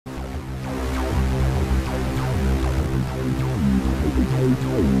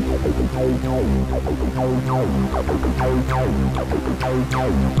This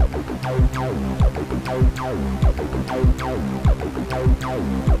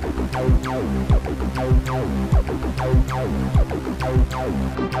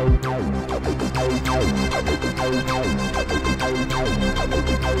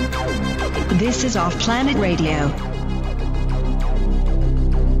is Off Planet Radio.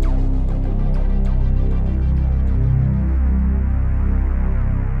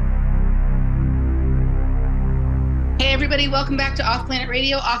 Hey everybody, welcome back to Off Planet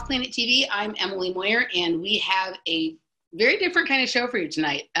Radio, Off Planet TV. I'm Emily Moyer, and we have a very different kind of show for you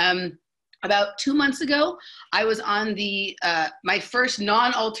tonight. About 2 months ago, I was on the my first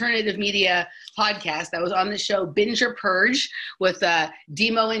non-alternative media podcast. I was on the show Binge or Purge with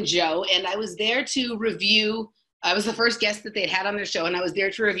Dimo and Joe, and I was there to review. I was the first guest that they'd had on their show, and I was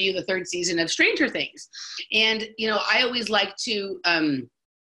there to review the third season of Stranger Things. And you know, I always like to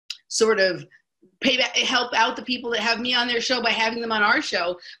sort of help out the people that have me on their show by having them on our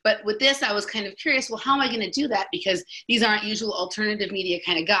show. But with this, I was kind of curious, well, how am I going to do that? Because these aren't usual alternative media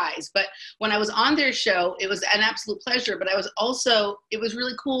kind of guys. But when I was on their show, it was an absolute pleasure. But it was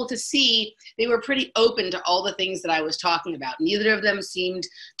really cool to see they were pretty open to all the things that I was talking about. Neither of them seemed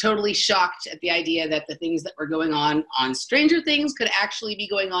totally shocked at the idea that the things that were going on Stranger Things could actually be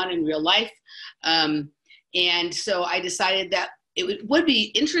going on in real life. And so I decided that it would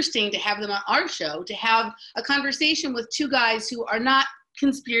be interesting to have them on our show, to have a conversation with two guys who are not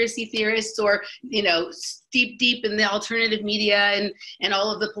conspiracy theorists or, you know, deep in the alternative media and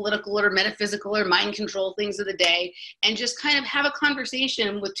all of the political or metaphysical or mind control things of the day, and just kind of have a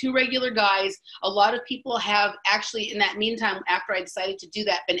conversation with two regular guys. A lot of people have actually, in that meantime, after I decided to do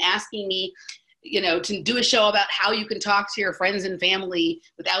that, been asking me, you know, to do a show about how you can talk to your friends and family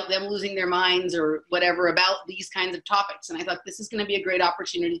without them losing their minds or whatever about these kinds of topics. And I thought this is going to be a great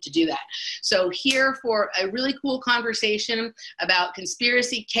opportunity to do that. So here for a really cool conversation about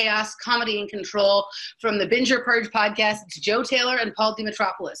conspiracy, chaos, comedy, and control from the Binge or Purge podcast, it's Joe Taylor and Paul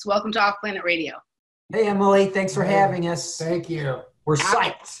Dimotropolis. Welcome to Off Planet Radio. Hey, Emily. Thanks for having us. Thank you. We're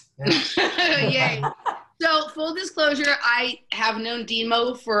psyched. Yay. So full disclosure, I have known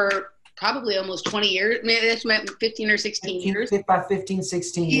Dimo for probably almost 20 years, maybe that's 15 or 16 years. About 15,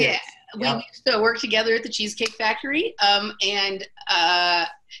 16 years. Yeah, we used to work together at the Cheesecake Factory. And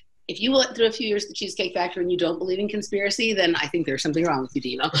if you went through a few years at the Cheesecake Factory and you don't believe in conspiracy, then I think there's something wrong with you,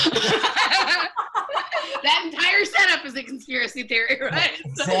 Dimo. That entire setup is a conspiracy theory, right?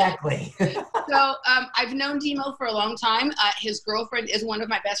 Exactly. So I've known Dimo for a long time. His girlfriend is one of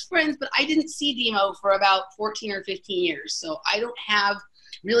my best friends, but I didn't see Dimo for about 14 or 15 years. So I don't have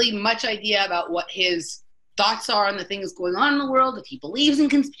really much idea about what his thoughts are on the things going on in the world, if he believes in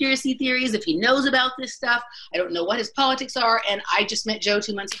conspiracy theories, if he knows about this stuff. I don't know what his politics are. And I just met Joe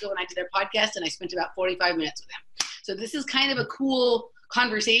 2 months ago when I did their podcast, and I spent about 45 minutes with him. So this is kind of a cool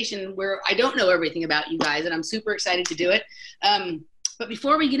conversation where I don't know everything about you guys, and I'm super excited to do it. But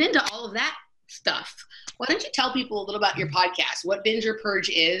before we get into all of that stuff, why don't you tell people a little about your podcast, what Binge or Purge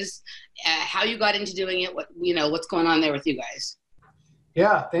is, how you got into doing it, what's going on there with you guys?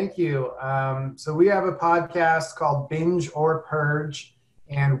 Yeah, thank you. So we have a podcast called Binge or Purge,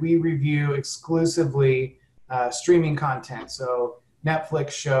 and we review exclusively streaming content. So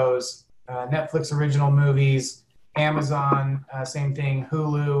Netflix shows, Netflix original movies, Amazon, same thing,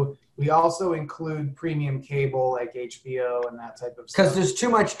 Hulu. We also include premium cable like HBO and that type of stuff. Because there's too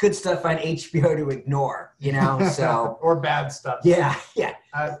much good stuff on HBO to ignore, you know, so. Or bad stuff. Yeah.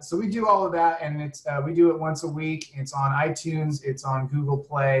 So we do all of that, and it's we do it once a week. It's on iTunes, it's on Google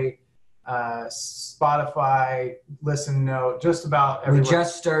Play, Spotify, Listen Note, just about everywhere. We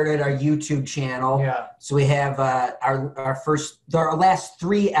just started our YouTube channel. Yeah. So we have our last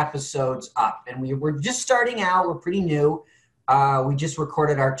 3 episodes up, and we're just starting out. We're pretty new. We just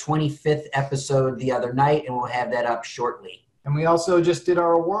recorded our 25th episode the other night, and we'll have that up shortly. And we also just did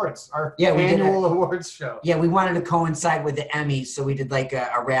our awards, our annual awards show. Yeah, we wanted to coincide with the Emmys, so we did like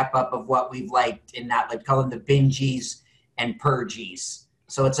a wrap-up of what we've liked and not like call them the Bingies and Purgies.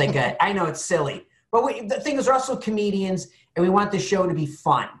 So it's like I know it's silly, but the thing is we're also comedians, and we want the show to be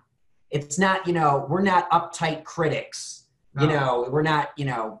fun. It's not, we're not uptight critics. No. We're not,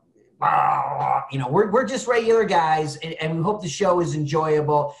 we're just regular guys, and we hope the show is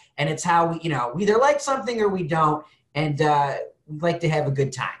enjoyable, and it's how we either like something or we don't, and we'd like to have a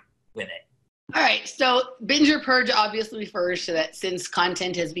good time with it. All right, so Binge or Purge obviously refers to that since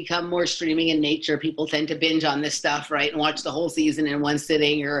content has become more streaming in nature, people tend to binge on this stuff, right, and watch the whole season in one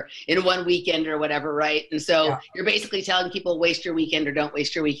sitting or in one weekend or whatever, right? And so You're basically telling people waste your weekend or don't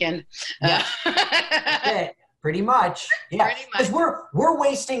waste your weekend. Yeah. Pretty much. Yeah. Pretty much. Because we're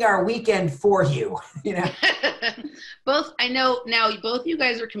wasting our weekend for you. You know. Both, I know now both you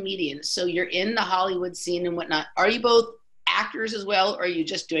guys are comedians, so you're in the Hollywood scene and whatnot. Are you both actors as well, or are you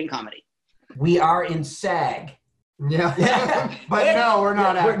just doing comedy? We are in SAG. Yeah. But no, we're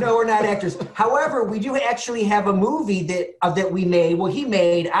not actors. No, we're not actors. However, we do actually have a movie that we made. Well, he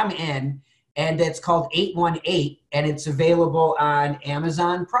made, I'm in, and it's called Hr1, and it's available on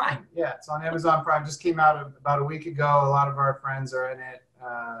Amazon Prime. Yeah, it's on Amazon Prime. Just came out about a week ago. A lot of our friends are in it.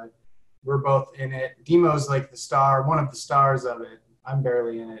 We're both in it. Dimo's like the star, one of the stars of it. I'm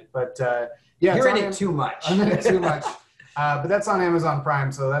barely in it, but yeah, you're in it too much. I'm in it too much. But that's on Amazon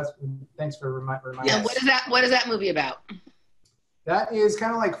Prime, so thanks for reminding Yeah, us. what is that movie about? That is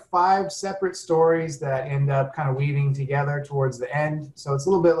kind of like 5 separate stories that end up kind of weaving together towards the end. So it's a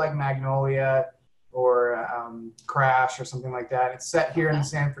little bit like Magnolia or Crash or something like that. It's set here in the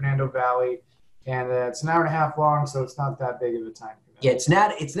San Fernando Valley, and it's an hour and a half long, so it's not that big of a time. Yeah, it's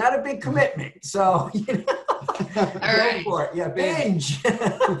not a big commitment. So, you know, All right. go for it. Yeah, binge. All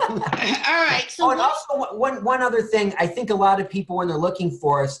right. So and also one other thing, I think a lot of people when they're looking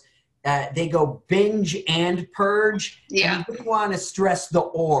for us, they go binge and purge. Yeah. And we really want to stress the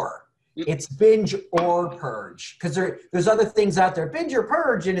or. It's binge or purge, because there's other things out there, binge or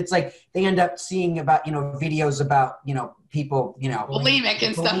purge, and it's like they end up seeing about videos about people bulimic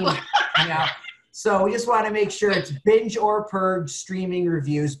and stuff. you know. So we just want to make sure it's binge or purge streaming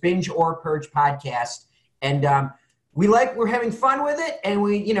reviews, binge or purge podcast, and we're having fun with it, and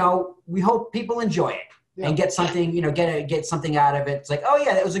we hope people enjoy it and get something get something out of it. It's like, oh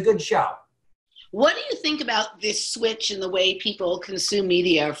yeah, that was a good show. What do you think about this switch in the way people consume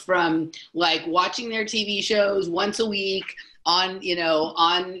media from like watching their TV shows once a week on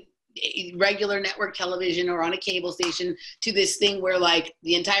regular network television or on a cable station to this thing where like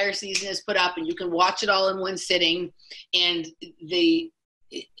the entire season is put up and you can watch it all in one sitting, and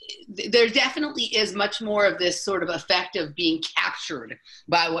there definitely is much more of this sort of effect of being captured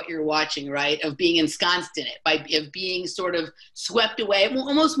by what you're watching, right? Of being ensconced in it, of being sort of swept away,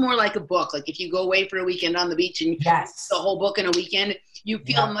 almost more like a book. Like if you go away for a weekend on the beach and you read the whole book in a weekend, you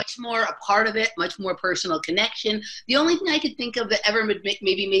feel much more a part of it, much more personal connection. The only thing I could think of that ever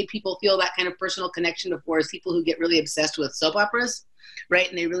maybe made people feel that kind of personal connection before is people who get really obsessed with soap operas, right?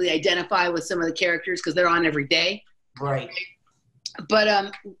 And they really identify with some of the characters because they're on every day. Right.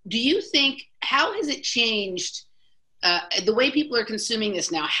 But do you think, how has it changed the way people are consuming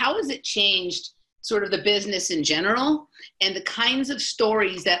this now? How has it changed sort of the business in general and the kinds of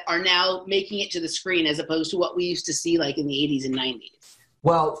stories that are now making it to the screen as opposed to what we used to see like in the 80s and 90s?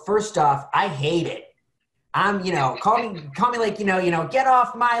 Well, first off, I hate it. I'm, call me like, get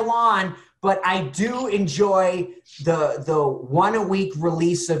off my lawn. But I do enjoy the 1 a week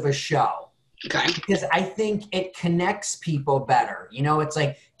release of a show. Okay. Because I think it connects people better. It's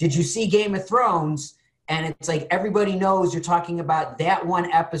like, did you see Game of Thrones? And it's like everybody knows you're talking about that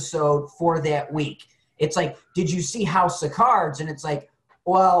one episode for that week. It's like, did you see House of Cards? And it's like,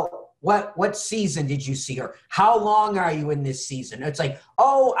 well, what season did you see her? How long are you in this season? It's like,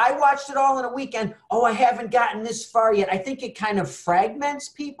 oh, I watched it all in a weekend. Oh, I haven't gotten this far yet. I think it kind of fragments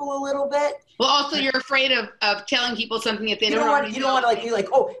people a little bit. Well, also you're afraid of telling people something that they don't want to. You don't want to you're like,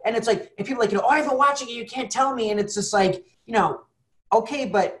 oh, and it's like, if people oh, I've been watching it, you can't tell me. And it's just like, okay,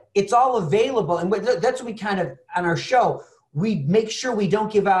 but it's all available. And that's what we kind of, on our show, we make sure we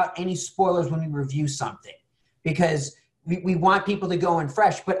don't give out any spoilers when we review something, because we want people to go in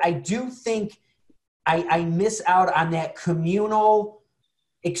fresh. But I do think I miss out on that communal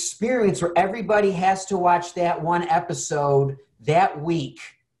experience where everybody has to watch that one episode that week,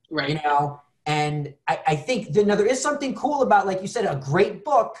 right? And I think there is something cool about, like you said, a great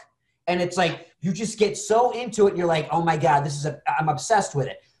book, and it's like you just get so into it, and you're like, oh my God, I'm obsessed with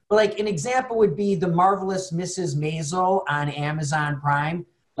it. But like an example would be The Marvelous Mrs. Maisel on Amazon Prime.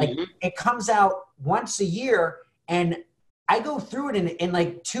 Like it comes out once a year, and I go through it in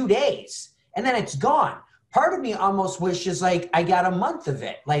like 2 days, and then it's gone. Part of me almost wishes like I got a month of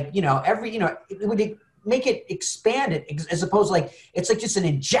it. Like, it would make it expanded, as opposed to like, it's like just an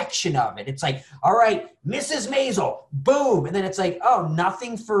injection of it. It's like, all right, Mrs. Maisel, boom. And then it's like, oh,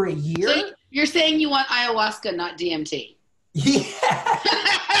 nothing for a year. So you're saying you want ayahuasca, not DMT. Yeah.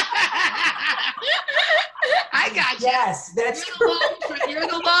 I got you. Yes, that's true. You're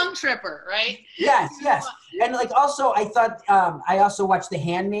the long tripper, right? Yes. And like also, I thought I also watched The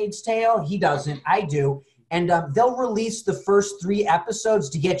Handmaid's Tale. He doesn't. I do. And they'll release the first 3 episodes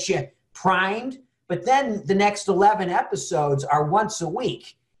to get you primed. But then the next 11 episodes are once a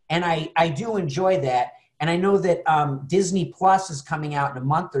week. And I do enjoy that. And I know that Disney Plus is coming out in a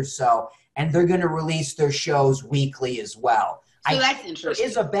month or so, and they're going to release their shows weekly as well. So that's interesting. There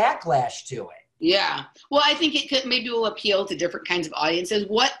is a backlash to it. Yeah. Well, I think it could maybe will appeal to different kinds of audiences.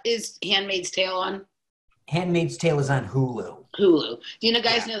 What is Handmaid's Tale on? Handmaid's Tale is on Hulu. Hulu. Do you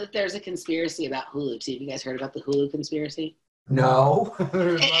guys know that there's a conspiracy about Hulu too? Have you guys heard about the Hulu conspiracy? No.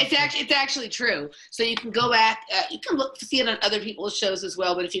 It's actually true. So you can go back. You can see it on other people's shows as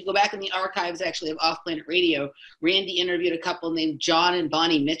well. But if you go back in the archives, actually, of Off Planet Radio, Randy interviewed a couple named John and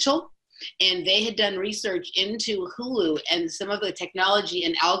Bonnie Mitchell. And they had done research into Hulu, and some of the technology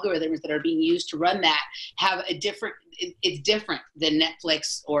and algorithms that are being used to run that have it's different than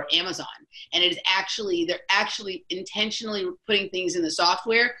Netflix or Amazon. And it is actually, they're actually intentionally putting things in the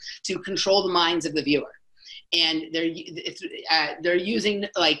software to control the minds of the viewer. And they're using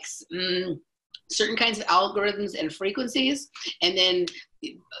like certain kinds of algorithms and frequencies. And then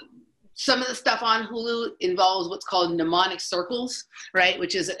some of the stuff on Hulu involves what's called mnemonic circles, right?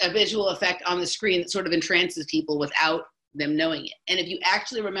 Which is a visual effect on the screen that sort of entrances people without them knowing it. And if you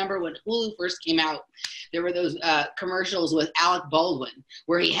actually remember when Hulu first came out, there were those commercials with Alec Baldwin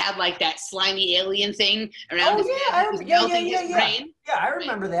where he had like that slimy alien thing around his head. Yeah, I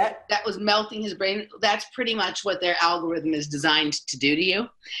remember that. That was melting his brain. That's pretty much what their algorithm is designed to do to you.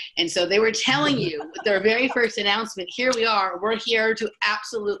 And so they were telling you with their very first announcement, here we are, we're here to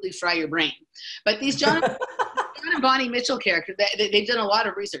absolutely fry your brain. But these John and Bonnie Mitchell characters, they've done a lot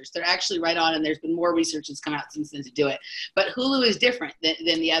of research. They're actually right on, and there's been more research that's come out since then to do it. But Hulu is different than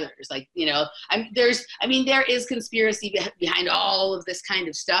the others. Like, there is conspiracy behind all of this kind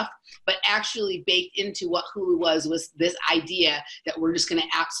of stuff, but actually baked into what Hulu was this idea that we're just going to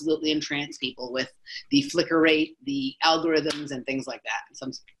absolutely entrance people with the flicker rate, the algorithms, and things like that. So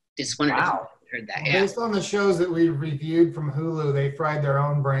I'm just wondering if you heard that. Yeah. Based on the shows that we reviewed from Hulu, they fried their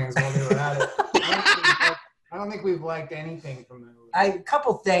own brains while they were at it. I don't think we've liked anything from Hulu. A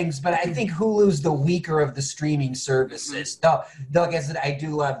couple things, but I think Hulu's the weaker of the streaming services. Though like I said, I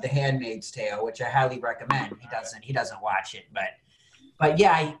do love The Handmaid's Tale, which I highly recommend. He doesn't watch it, but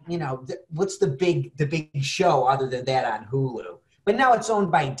yeah, what's the big show other than that on Hulu? But now it's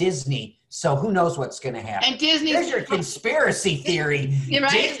owned by Disney, so who knows what's going to happen. And Disney. There's your conspiracy theory.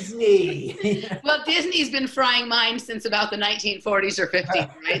 Right? Disney. Well, Disney's been frying minds since about the 1940s or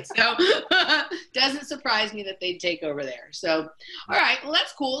 50s, right? So doesn't surprise me that they'd take over there. So, all right, well,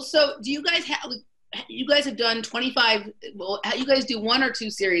 that's cool. So do you guys have done 25, well, you guys do 1 or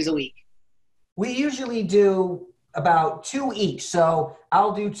 2 series a week? We usually do about 2 each. So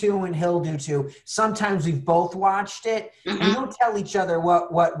I'll do 2 and he'll do 2. Sometimes we've both watched it. Mm-hmm. We don't tell each other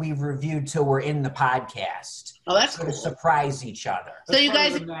what we've reviewed till we're in the podcast. Oh, that's cool. To surprise each other. So you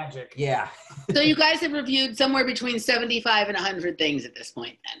guys, magic. Yeah. So you guys have reviewed somewhere between 75 and 100 things at this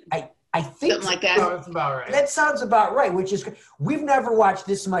point, then. I think something like that. That's about right. That sounds about right. Which is, we've never watched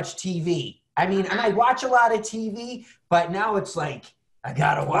this much TV. I mean, and I watch a lot of TV, but now it's like I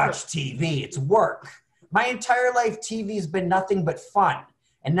gotta watch TV. It's work. My entire life, TV has been nothing but fun.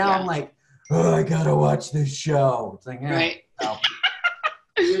 And now I'm like, oh, I got to watch this show. It's like, right.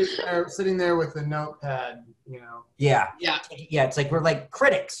 Sitting there with a notepad, Yeah. Yeah. Yeah. It's like we're like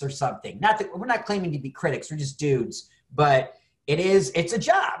critics or something. Not that we're not claiming to be critics. We're just dudes. But it's a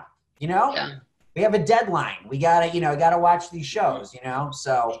job, Yeah. We have a deadline. We gotta watch these shows,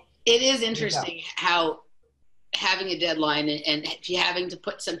 So it is interesting how having a deadline and having to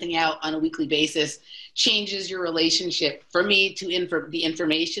put something out on a weekly basis changes your relationship. For me, to the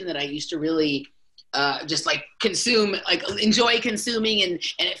information that I used to really just like consume, like enjoy consuming, and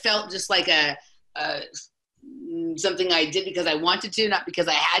it felt just like a something I did because I wanted to, not because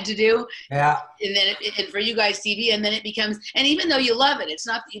I had to do. Yeah. And then and for you guys, TV, and then it becomes, and even though you love it, it's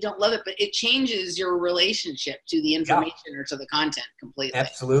not that you don't love it, but it changes your relationship to the information or to the content completely.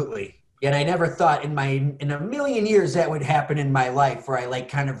 Absolutely. And I never thought in a million years that would happen in my life, where I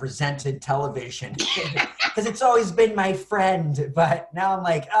kind of resented television because it's always been my friend. But now I'm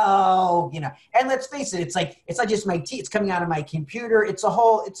like, and let's face it, it's not just it's coming out of my computer. It's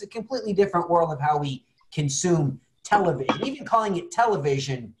a completely different world of how we consume television. Even calling it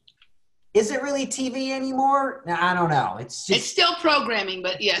television, is it really TV anymore? No, I don't know. It's still programming,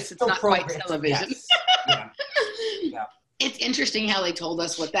 but yes, it's not quite television. Yes. Yeah. It's interesting how they told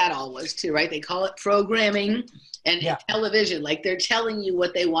us what that all was too, right? They call it programming and television. Like they're telling you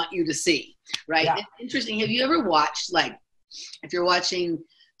what they want you to see, right? Yeah. It's interesting. Have you ever watched, if you're watching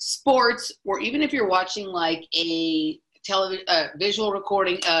sports, or even if you're watching like a visual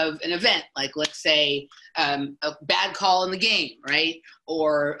recording of an event, like let's say a bad call in the game, right?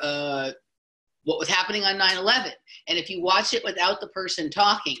 Or what was happening on 9/11. And if you watch it without the person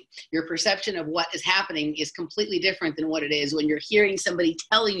talking, your perception of what is happening is completely different than what it is when you're hearing somebody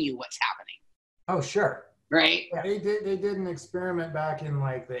telling you what's happening. Oh, sure. Right? They did an experiment back in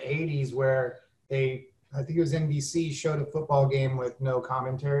like the 80s where I think it was NBC, showed a football game with no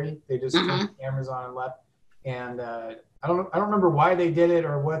commentary. They just turned the cameras on and left. And I don't remember why they did it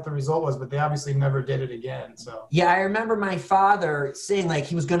or what the result was, but they obviously never did it again. So yeah, I remember my father saying like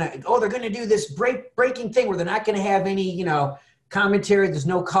he was they're gonna do this breaking thing where they're not gonna have any commentary. There's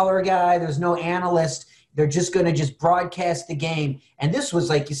no color guy. There's no analyst. They're just gonna broadcast the game. And this was,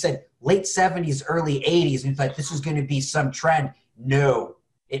 like you said, late 70s, early 80s. And it's like this was gonna be some trend. No.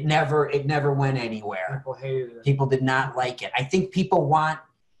 It never went anywhere. People hated it. People did not like it. I think people want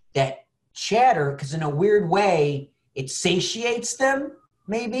that chatter because in a weird way, it satiates them.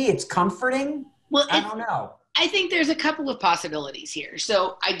 Maybe it's comforting. Well, I don't know. I think there's a couple of possibilities here.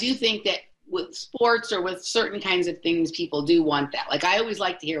 So I do think that with sports or with certain kinds of things, people do want that. Like I always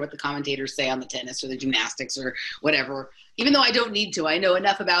like to hear what the commentators say on the tennis or the gymnastics or whatever. Even though I don't need to, I know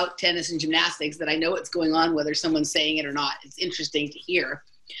enough about tennis and gymnastics that I know what's going on, whether someone's saying it or not. It's interesting to hear.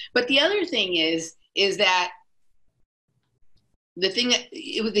 But the other thing is that the thing that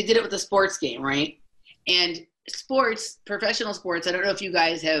they did it with the sports game, right? And sports, professional sports, I don't know if you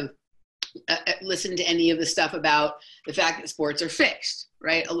guys have listened to any of the stuff about the fact that sports are fixed,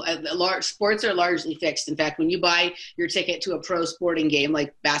 right? Sports are largely fixed. In fact, when you buy your ticket to a pro sporting game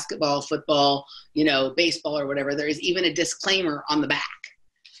like basketball, football, baseball or whatever, there is even a disclaimer on the back,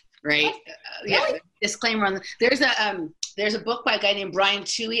 right? Yeah, disclaimer on there's a book by a guy named Brian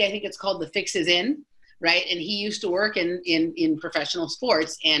Chewy. I think it's called The Fix Is In, right? And he used to work in professional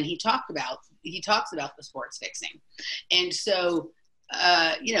sports, and he talks about the sports fixing. And so,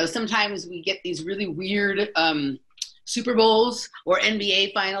 sometimes we get these really weird Super Bowls or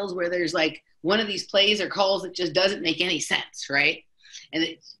NBA finals where there's like one of these plays or calls that just doesn't make any sense, right? And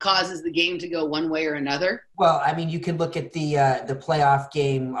it causes the game to go one way or another. Well, I mean, you can look at the playoff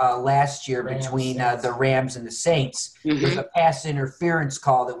game last year between the Rams and the Saints. Mm-hmm. There's a pass interference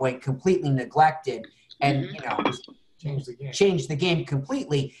call that went completely neglected, and changed the game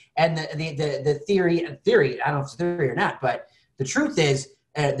completely. And the theory, I don't know if it's a theory or not, but the truth is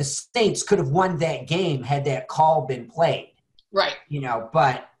the Saints could have won that game had that call been played. Right.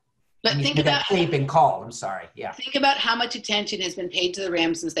 But think about they've been called. I'm sorry. Yeah. Think about how much attention has been paid to the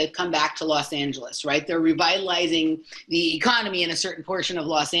Rams since they've come back to Los Angeles, right? They're revitalizing the economy in a certain portion of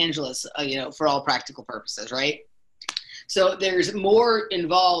Los Angeles, for all practical purposes, right? So there's more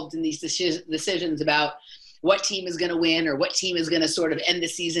involved in these decisions about what team is going to win or what team is going to sort of end the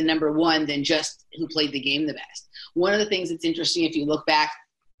season number one than just who played the game the best. One of the things that's interesting, if you look back,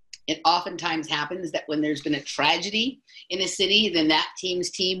 it oftentimes happens that when there's been a tragedy in a city, then that team's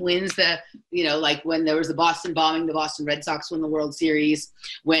team wins like when there was the Boston bombing, the Boston Red Sox won the World Series.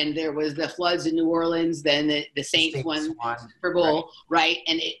 When there was the floods in New Orleans, then the Saints won Super Bowl, right?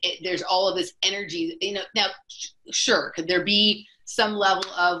 And there's all of this energy. Now, sure, could there be some level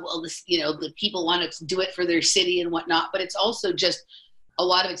of, the people want to do it for their city and whatnot, but it's also just a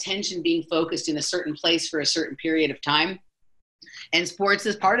lot of attention being focused in a certain place for a certain period of time. And sports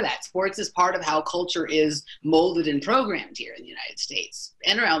is part of that. Sports is part of how culture is molded and programmed here in the United States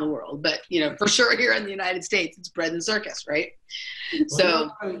and around the world. But, for sure here in the United States, it's bread and circus, right?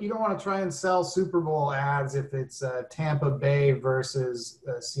 Well, you don't want to try and sell Super Bowl ads if it's Tampa Bay versus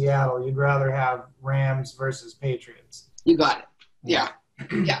Seattle. You'd rather have Rams versus Patriots. You got it. Yeah.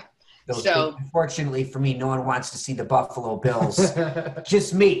 Yeah. So unfortunately for me, no one wants to see the Buffalo Bills.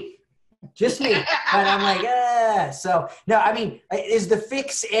 Just me. But I'm like, So, no, I mean, is the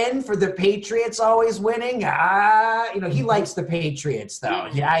fix in for the Patriots always winning? He likes the Patriots, though.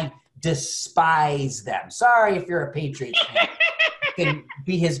 Yeah, I despise them. Sorry if you're a Patriots fan. You can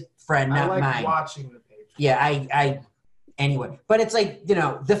be his friend, not mine. I like watching the Patriots. Yeah, anyway. But it's like,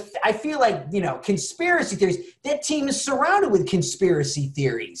 I feel like, conspiracy theories, that team is surrounded with conspiracy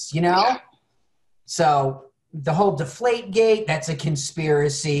theories, Yeah. So the whole Deflategate, that's a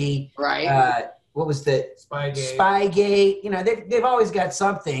conspiracy. Right. What was the Spygate? Spygate. They've always got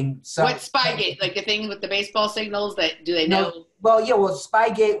something. So what's Spygate? Like the thing with the baseball signals do they know? Well,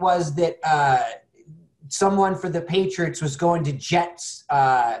 Spygate was that someone for the Patriots was going to Jets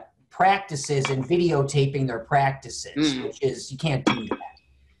practices and videotaping their practices, which is, you can't do that.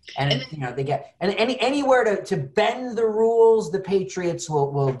 And they get anywhere to bend the rules, the Patriots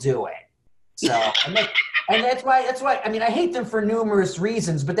will do it. So and that's why I mean, I hate them for numerous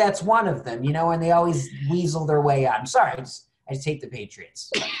reasons, but that's one of them, and they always weasel their way out. I'm sorry, I just hate the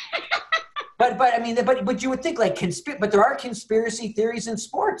Patriots. But I mean, but you would think like but there are conspiracy theories in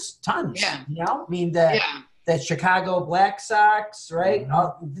sports, tons. Yeah. You know, I mean the Chicago Black Sox, right?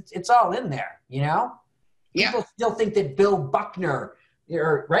 It's all in there. You know, people still think that Bill Buckner,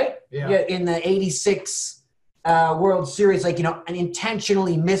 right? Yeah. In the '86 World Series, like, you know, and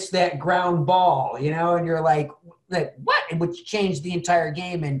intentionally missed that ground ball, you know, and you're like what? And which changed the entire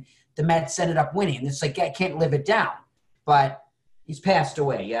game, and the Mets ended up winning. And it's like, I can't live it down. But he's passed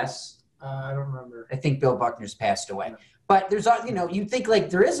away, yes? I don't remember. I think Bill Buckner's passed away. But there's, you know, you think like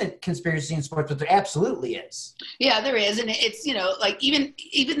there isn't conspiracy in sports, but there absolutely is. Yeah, there is. And it's, you know, like even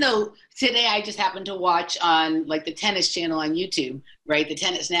though today I just happened to watch on like the tennis channel on YouTube, right? The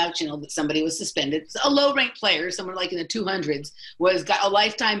Tennis Now channel, that somebody was suspended. A low-ranked player, someone like in the 200s, got a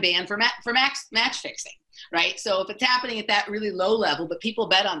lifetime ban for match fixing. Right. So if it's happening at that really low level, but people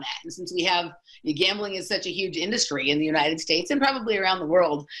bet on that. And since gambling is such a huge industry in the United States and probably around the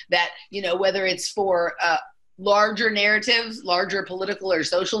world, that, you know, whether it's for larger narratives, larger political or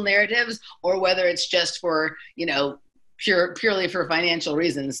social narratives, or whether it's just for, you know, purely for financial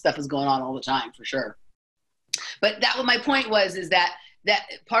reasons, stuff is going on all the time for sure. But my point is that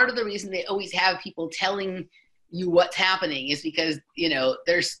part of the reason they always have people telling you what's happening is because, you know,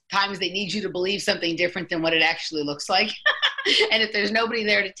 there's times they need you to believe something different than what it actually looks like. And if there's nobody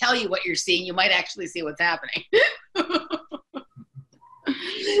there to tell you what you're seeing, you might actually see what's happening.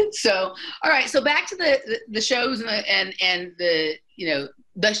 So, all right. So back to the shows and the, you know,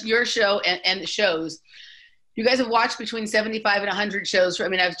 your show and the shows. You guys have watched between 75 and 100 shows. I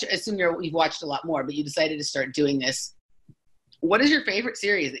mean, I assume you've watched a lot more, but you decided to start doing this. What is your favorite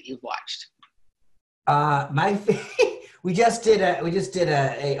series that you've watched? We just did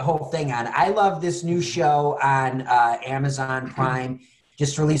a whole thing on. I love this new show on Amazon Prime.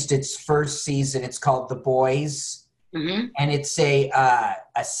 Just released its first season. It's called The Boys, and it's a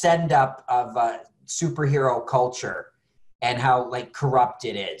send up of superhero culture and how like corrupt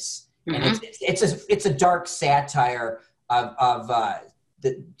it is. And it's a dark satire of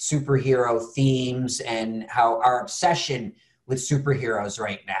the superhero themes and how our obsession with superheroes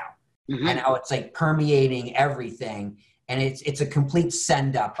right now. And how it's like permeating everything, and it's a complete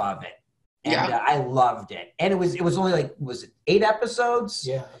send up of it, and I loved it. And it was only like, was it 8 episodes?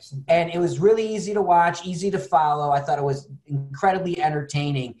 Yeah. And it was really easy to watch, easy to follow. I thought it was incredibly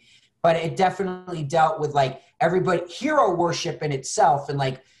entertaining, but it definitely dealt with like everybody hero worship in itself, and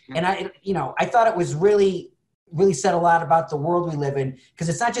like, and I thought it was really said a lot about the world we live in, because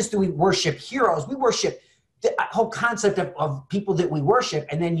it's not just that we worship heroes, we worship the whole concept of people that we worship,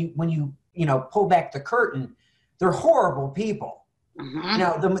 and then when you pull back the curtain, they're horrible people. You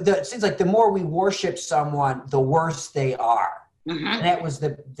know, it seems like the more we worship someone, the worse they are. And that was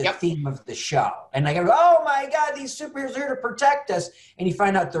the theme of the show. And I go, oh my God, these superheroes are here to protect us, and you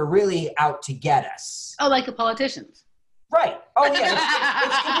find out they're really out to get us. Oh, like the politicians. Right. Oh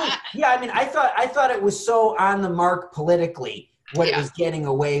yeah. Yeah. I mean, I thought it was so on the mark politically, what it was getting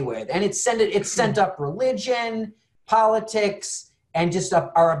away with. And it sent up religion, politics, and just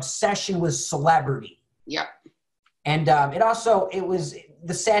our obsession with celebrity. Yeah. And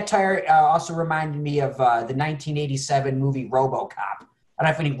the satire also reminded me of the 1987 movie RoboCop. I don't know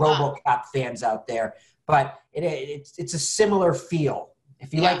if any RoboCop fans out there, but it's a similar feel.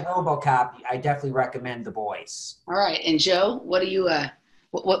 If you like RoboCop, I definitely recommend The Boys. All right. And Joe, what do you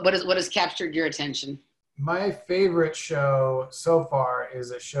what has captured your attention? My favorite show so far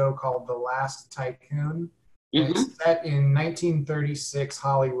is a show called The Last Tycoon. It's set in 1936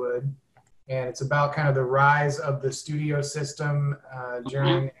 Hollywood, and it's about kind of the rise of the studio system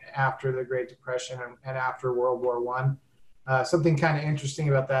during after the Great Depression and after World War I. Something kind of interesting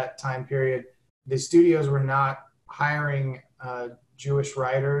about that time period, the studios were not hiring Jewish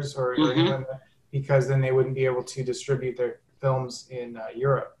writers or anyone, because then they wouldn't be able to distribute their films in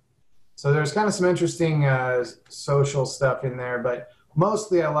Europe. So there's kind of some interesting social stuff in there, but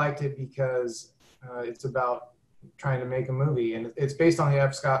mostly I liked it because it's about trying to make a movie, and it's based on the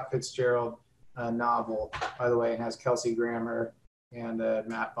F. Scott Fitzgerald novel, by the way, and has Kelsey Grammer and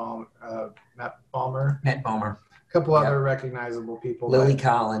Matt Bomer. A couple other recognizable people. Lily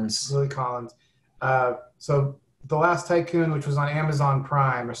Collins. So The Last Tycoon, which was on Amazon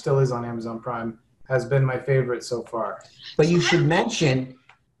Prime, or still is on Amazon Prime, has been my favorite so far. But you should mention,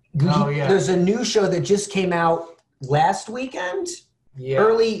 there's a new show that just came out last weekend,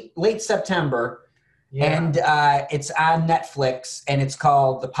 late September, and it's on Netflix, and it's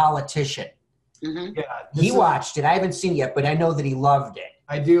called The Politician. He watched it. I haven't seen it yet, but I know that he loved it.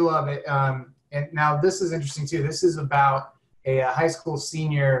 I do love it. And now this is interesting too. This is about a high school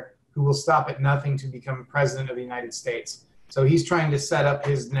senior who will stop at nothing to become president of the United States. So he's trying to set up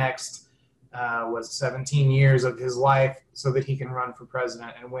his next was 17 years of his life so that he can run for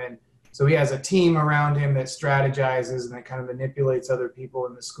president and win. So he has a team around him that strategizes and that kind of manipulates other people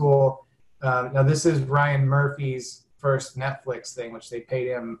in the school. Now, this is Ryan Murphy's first Netflix thing, which they paid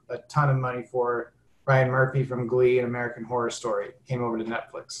him a ton of money for. Ryan Murphy from Glee and American Horror Story came over to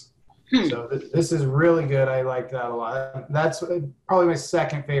Netflix. So this is really good. I like that a lot. That's probably my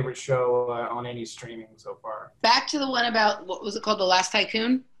second favorite show on any streaming so far. Back to the one about, what was it called, The Last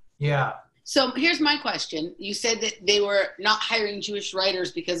Tycoon? Yeah. So here's my question. You said that they were not hiring Jewish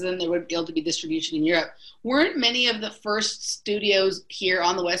writers because then there would be able to be distribution in Europe. Weren't many of the first studios here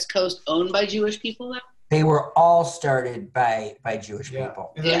on the West Coast owned by Jewish people, though? They were all started by Jewish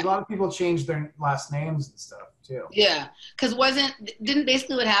people. A lot of people changed their last names and stuff, too. Yeah, because didn't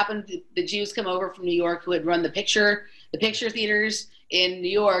basically what happened, the Jews come over from New York who had run the picture theaters in New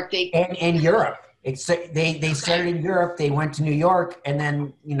York. And Europe. They started in Europe. They went to New York, and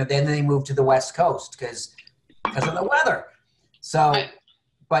then then they moved to the West Coast because of the weather. So,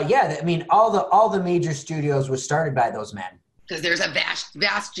 but yeah, I mean, all the major studios were started by those men. Because there's a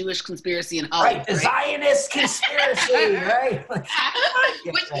vast Jewish conspiracy in Hollywood. Right, the Zionist conspiracy, right?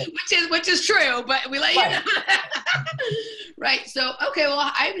 which is true, but we let you know. Right. So, okay, well,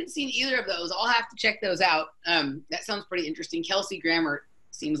 I haven't seen either of those. I'll have to check those out. That sounds pretty interesting. Kelsey Grammer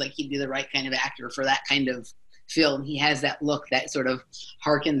seems like he'd be the right kind of actor for that kind of film. He has that look that sort of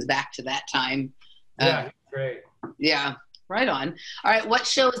harkens back to that time. Yeah, great. Yeah, right on. All right, what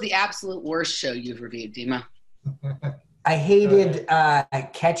show is the absolute worst show you've reviewed, Dima? I hated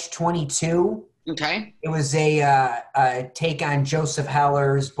Catch-22. Okay. It was a take on Joseph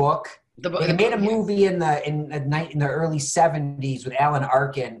Heller's book. They made a movie in the early 70s with Alan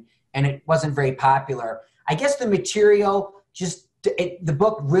Arkin, and it wasn't very popular. I guess the material the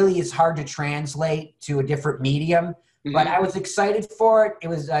book really is hard to translate to a different medium, but I was excited for it. It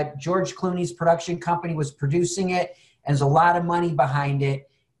was George Clooney's production company was producing it, and there's a lot of money behind it,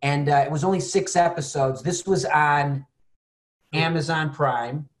 and it was only 6 episodes. This was on Amazon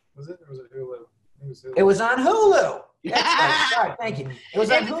Prime. Was it? Or was it Hulu? It was on Hulu. That's right. Sorry, thank you. It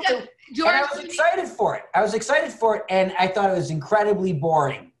was on Hulu, and I was excited for it. And I thought it was incredibly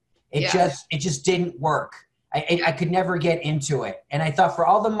boring. It just didn't work. I could never get into it. And I thought for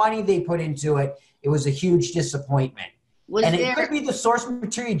all the money they put into it, it was a huge disappointment. It could be the source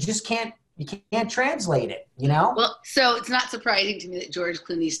material. You can't translate it, Well, so it's not surprising to me that George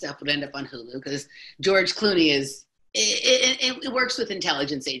Clooney's stuff would end up on Hulu because George Clooney it works with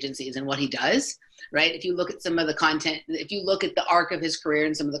intelligence agencies and what he does, right? If you look at some of the content, if you look at the arc of his career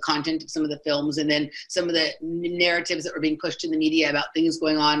and some of the content of some of the films, and then some of the narratives that were being pushed in the media about things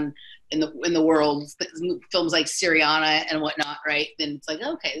going on in the world, films like Syriana and whatnot, right? Then it's like,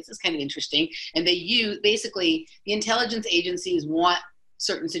 okay, this is kind of interesting. And basically the intelligence agencies want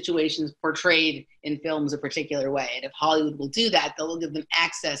certain situations portrayed in films a particular way. And if Hollywood will do that, they'll give them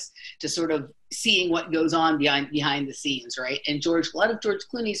access to sort of seeing what goes on behind the scenes, right? And a lot of George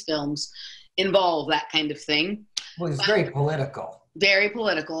Clooney's films involve that kind of thing. Well, it's very political. Very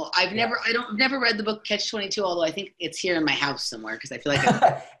political. I've never read the book Catch-22, although I think it's here in my house somewhere because I feel like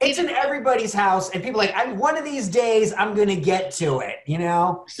it's in everybody's house, and people are like, one of these days I'm going to get to it,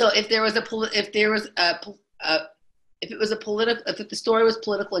 So if the story was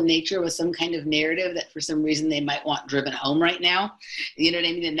political in nature, with some kind of narrative that for some reason they might want driven home right now, you know what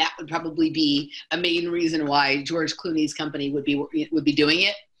I mean? And that would probably be a main reason why George Clooney's company would be doing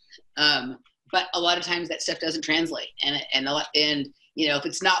it. But a lot of times that stuff doesn't translate, and if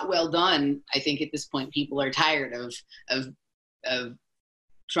it's not well done, I think at this point people are tired of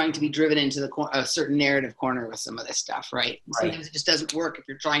trying to be driven into a certain narrative corner with some of this stuff, right? Sometimes it just doesn't work if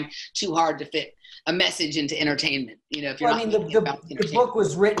you're trying too hard to fit a message into entertainment. The book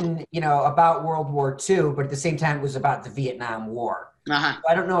was written, about World War II, but at the same time it was about the Vietnam War. Uh-huh.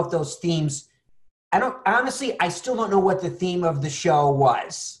 I don't know if those themes. I still don't know what the theme of the show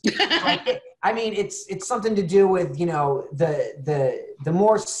was. It's something to do with, the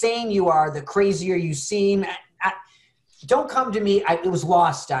more sane you are, the crazier you seem. Don't come to me. It was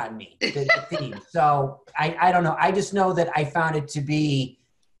lost on me, the theme. So I don't know. I just know that I found it to be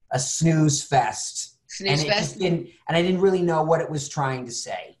a snooze fest. And I didn't really know what it was trying to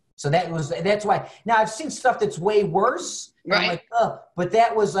say. So that's why. Now I've seen stuff that's way worse. Right. I'm like, but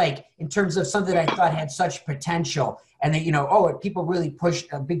that was like in terms of something I thought had such potential, and that people really pushed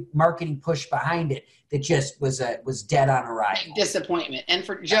a big marketing push behind it that just was dead on arrival. Disappointment. And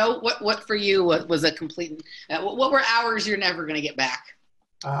for Joe, what for you was a complete? What were hours you're never going to get back?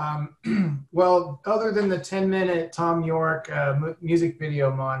 Well, other than the 10-minute Tom York music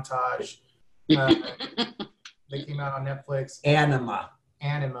video montage that came out on Netflix. Anima.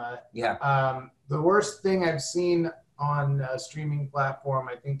 Anima. Yeah. The worst thing I've seen on a streaming platform,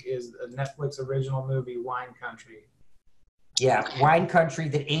 I think, is a Netflix original movie, Wine Country. Yeah, Wine Country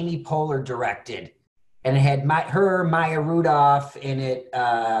that Amy Poehler directed. And it had Maya Rudolph in it.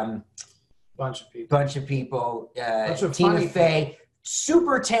 Bunch of people. Bunch of Tina funny Fey.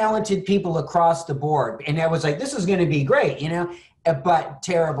 Super talented people across the board. And I was like, this is going to be great, you know? But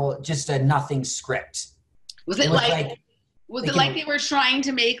terrible, just a nothing script. Was it like they were trying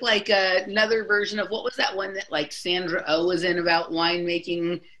to make like another version of, what was that one that like Sandra Oh was in about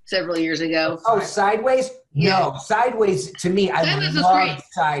winemaking several years ago? Oh, Sideways? Yeah. No, Sideways, to me, I loved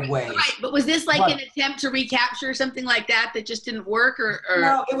Sideways. Right, but was this like an attempt to recapture something like that just didn't work? Or?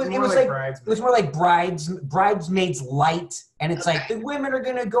 No, it was more like Bridesmaids Light. And it's like the women are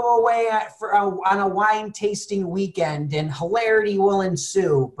going to go away on a wine tasting weekend and hilarity will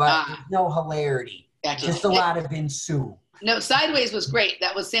ensue, but no hilarity. Gotcha. Just a lot of ensue. No, Sideways was great.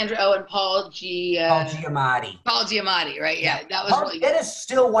 That was Sandra Oh and Paul Giamatti. Paul Giamatti, right? Yeah, that was really good. That is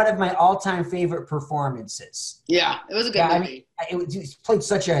still one of my all-time favorite performances. Yeah, it was a good movie. He played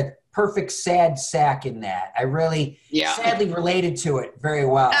such a perfect sad sack in that. I really sadly related to it very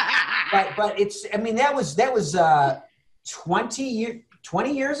well. but it's, I mean, that was 20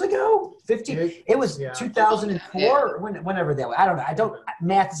 years ago, 15. It was 2004, whenever that was. I don't know.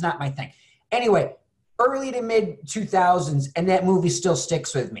 Math is not my thing. Anyway, early to mid 2000s, and that movie still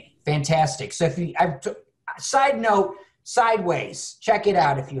sticks with me. Fantastic. So side note, Sideways, check it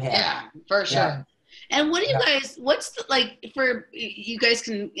out if you have. Yeah, for sure. Yeah. And what do you guys, you guys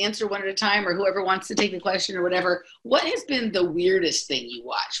can answer one at a time, or whoever wants to take the question or whatever. What has been the weirdest thing you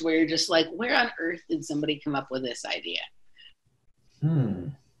watched where you're just like, where on earth did somebody come up with this idea?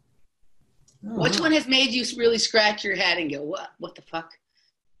 Which one has made you really scratch your head and go, what the fuck?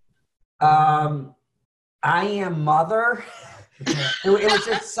 I Am Mother.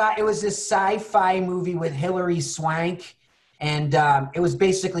 It was this sci-fi movie with Hilary Swank, and it was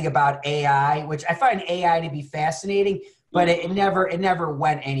basically about AI, which I find AI to be fascinating, but it never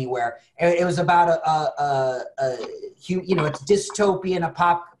went anywhere. It was about it's dystopian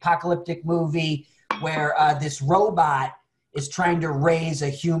apocalyptic movie where this robot is trying to raise a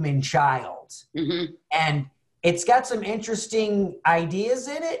human child, and it's got some interesting ideas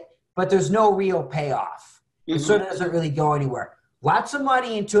in it, but there's no real payoff. It sort of doesn't really go anywhere. Lots of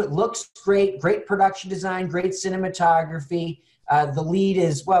money into it. Looks great. Great production design. Great cinematography. The lead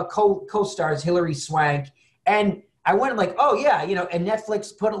is, co-stars Hilary Swank. And I went like, oh, yeah, and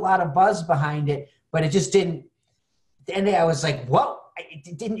Netflix put a lot of buzz behind it, but it just didn't. And I was like, whoa,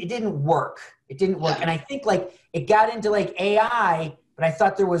 it didn't work. It didn't work. Yeah. And I think like it got into like AI, but I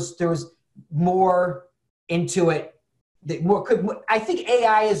thought there was more into it. I think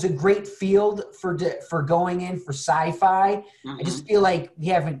AI is a great field for going in for sci-fi. I just feel like we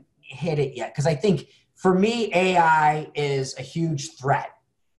haven't hit it yet, because I think for me AI is a huge threat.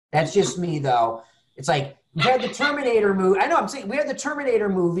 That's just me though. It's like we had the Terminator movie. I know I'm saying we had the Terminator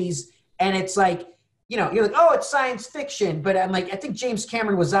movies, and it's like you're like, oh, it's science fiction, but I'm like, I think James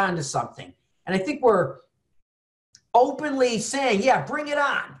Cameron was onto something, and I think we're openly saying, yeah, bring it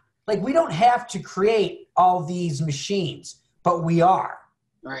on. Like, we don't have to create all these machines, but we are.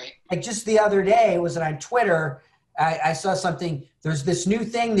 Right. Like just the other day, was it on Twitter? I saw something. There's this new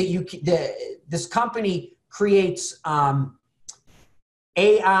thing that this company creates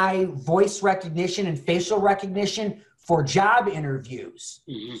AI voice recognition and facial recognition for job interviews.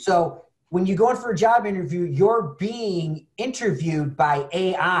 So when you go in for a job interview, you're being interviewed by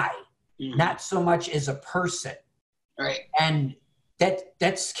AI, not so much as a person. Right. And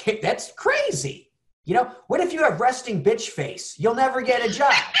that's crazy. What if you have resting bitch face? You'll never get a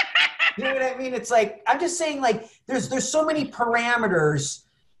job. You know what I mean? It's like, I'm just saying, like, there's so many parameters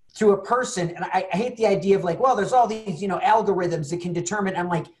to a person, and I hate the idea of like, well, there's all these algorithms that can determine. I'm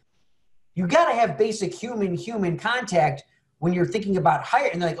like, you got to have basic human contact when you're thinking about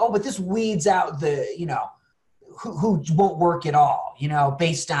hiring. And they're like, oh, but this weeds out the who won't work at all,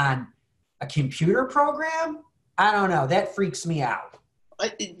 based on a computer program. I don't know. That freaks me out.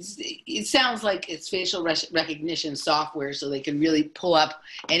 It sounds like it's facial recognition software, so they can really pull up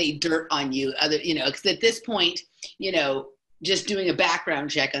any dirt on you. Because at this point, just doing a background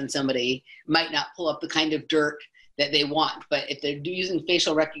check on somebody might not pull up the kind of dirt that they want. But if they're using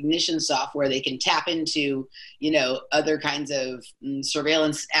facial recognition software, they can tap into, other kinds of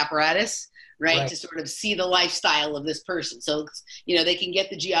surveillance apparatus. Right, to sort of see the lifestyle of this person. So, they can get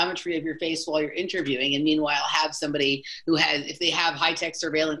the geometry of your face while you're interviewing, and meanwhile have somebody who has, if they have high-tech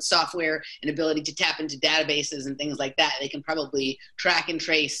surveillance software and ability to tap into databases and things like that, they can probably track and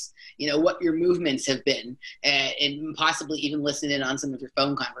trace, what your movements have been, and possibly even listen in on some of your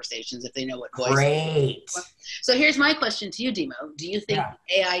phone conversations if they know what voice. Great. So here's my question to you, Dimo. Do you think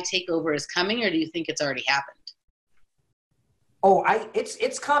the AI takeover is coming, or do you think it's already happened? Oh,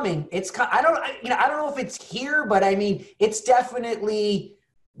 it's coming. I don't know if it's here, but I mean, it's definitely,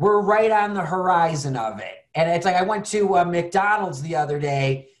 we're right on the horizon of it. And it's like, I went to McDonald's the other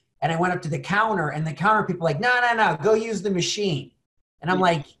day, and I went up to the counter, and the counter people were like, no, go use the machine. And I'm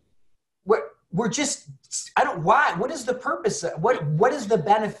like, we're just, why? What is the purpose? What is the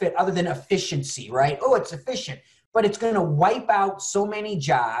benefit other than efficiency, right? Oh, it's efficient, but it's going to wipe out so many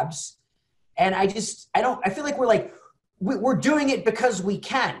jobs. And I feel like we're doing it because we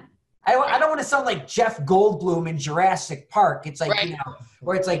can. I don't want to sound like Jeff Goldblum in Jurassic Park. It's like,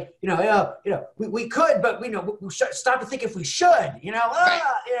 where it's like, we could, but we stop to think if we should,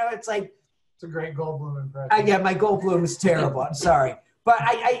 it's like. It's a great Goldblum impression. Yeah, my Goldblum is terrible. I'm sorry. But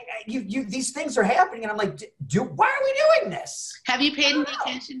these things are happening, and I'm like, why are we doing this? Have you paid any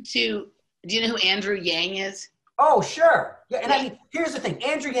attention to, do you know who Andrew Yang is? Oh, sure. Yeah, and I mean, here's the thing.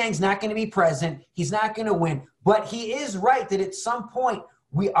 Andrew Yang's not going to be president. He's not going to win. But he is right that at some point,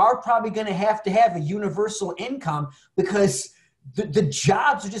 we are probably going to have a universal income, because the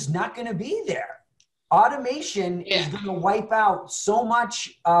jobs are just not going to be there. Automation is going to wipe out so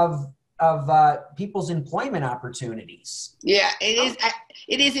much of people's employment opportunities. Yeah,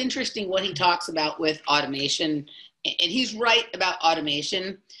 it is interesting what he talks about with automation, and he's right about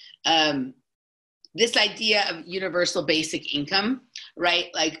automation. This idea of universal basic income, right?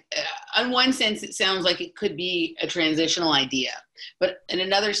 Like, on one sense, it sounds like it could be a transitional idea, but in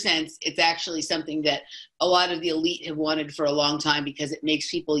another sense, it's actually something that a lot of the elite have wanted for a long time, because it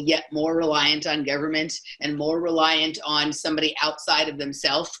makes people yet more reliant on government and more reliant on somebody outside of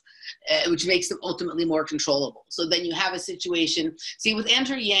themselves, which makes them ultimately more controllable. So then you have a situation. See, with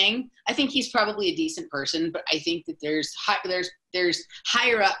Andrew Yang, I think he's probably a decent person, but I think that there's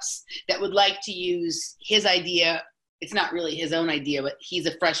higher ups that would like to use his idea. It's not really his own idea, but he's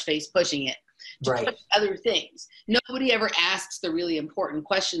a fresh face pushing it to push other things. Nobody ever asks the really important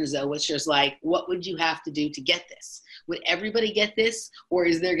questions, though, which is like, what would you have to do to get this? Would everybody get this? Or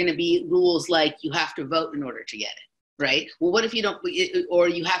is there going to be rules like you have to vote in order to get it? Right? Well, what if you don't, or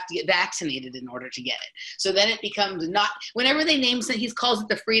you have to get vaccinated in order to get it? So then it becomes not, whenever they name something, he calls it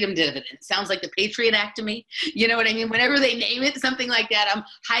the freedom dividend. It sounds like the Patriot Act to me. You know what I mean? Whenever they name it something like that, I'm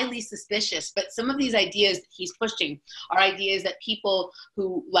highly suspicious. But some of these ideas that he's pushing are ideas that people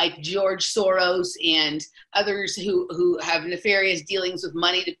who, like George Soros and others who have nefarious dealings with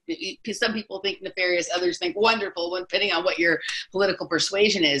money, some people think nefarious, others think wonderful, depending on what your political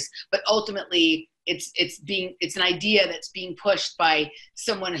persuasion is. But ultimately, it's an idea that's being pushed by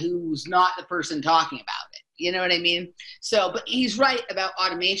someone who's not the person talking about it. You know what I mean? So, but he's right about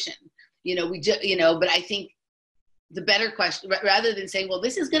automation. But I think the better question, rather than saying, well,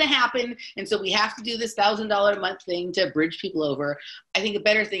 this is going to happen, and so we have to do this $1,000 a month thing to bridge people over, I think a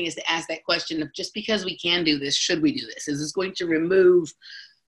better thing is to ask that question of, just because we can do this, should we do this? Is this going to remove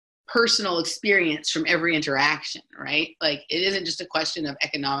personal experience from every interaction, right? Like, it isn't just a question of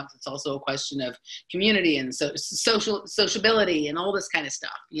economics, it's also a question of community and sociability and all this kind of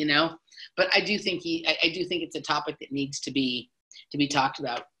stuff, But I do think it's a topic that needs to be talked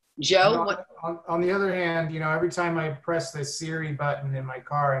about. Joe? On the other hand, every time I press the Siri button in my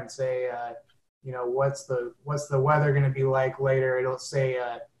car and say, what's the weather going to be like later, it'll say,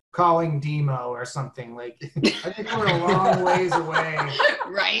 calling Dimo or something. Like, I think we're a long ways away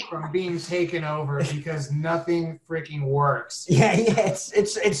from being taken over, because nothing freaking works. Yeah,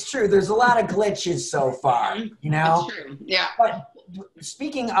 it's true. There's a lot of glitches so far, That's true. Yeah. But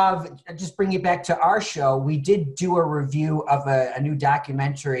speaking of, just bring it back to our show, we did do a review of a new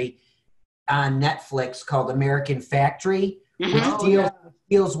documentary on Netflix called American Factory, which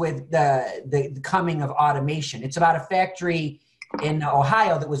deals with the coming of automation. It's about a factory in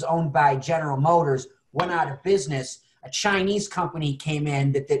Ohio that was owned by General Motors, went out of business. A Chinese company came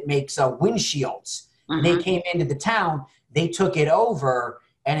in that makes windshields. And they came into the town, they took it over,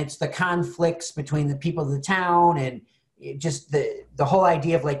 and it's the conflicts between the people of the town, and just the whole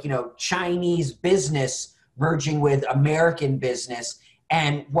idea of Chinese business merging with American business,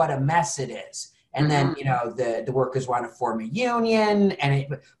 and what a mess it is. And then, the workers want to form a union,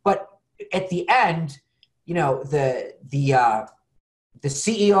 but at the end, the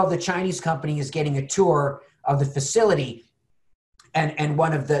CEO of the Chinese company is getting a tour of the facility, and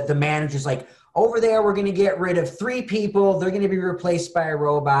one of the managers like, over there, we're going to get rid of 3 people. They're going to be replaced by a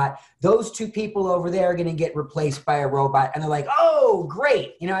robot. Those 2 people over there are going to get replaced by a robot. And they're like, oh,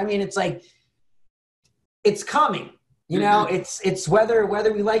 great. It's like, it's coming. You know, it's whether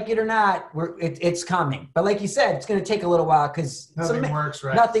we like it or not, it's coming. But like you said, it's going to take a little while because nothing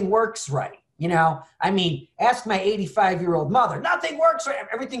works right. You know, I mean, ask my 85-year-old mother. Nothing works right.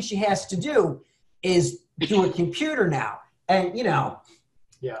 Everything she has to do is do a computer now. And, you know,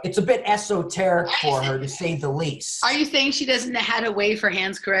 it's a bit esoteric for her, to say the least. Are you saying she doesn't know how to wave her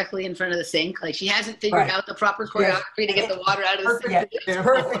hands correctly in front of the sink? Like she hasn't figured out the proper choreography to get the water out of the sink? Yeah,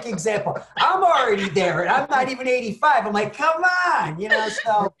 perfect example. I'm already there, and I'm not even 85. I'm like, come on, you know.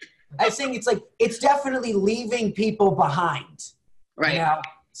 So I think it's like it's definitely leaving people behind, right? You know?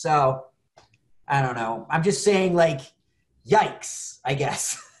 So I don't know. I'm just saying, like, yikes, I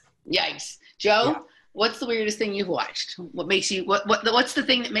guess. Yikes, Joe. What's the weirdest thing you've watched? What makes you what's the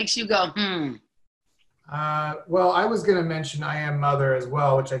thing that makes you go, Well, I was going to mention I Am Mother as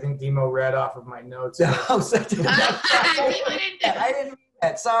well, which I think Dimo read off of my notes. I didn't read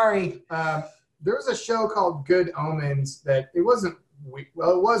that. Sorry. There was a show called Good Omens that it wasn't,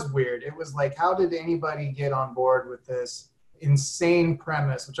 well, it was weird. It was like, how did anybody get on board with this insane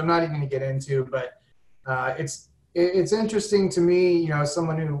premise, which I'm not even going to get into, but it's interesting to me, you know,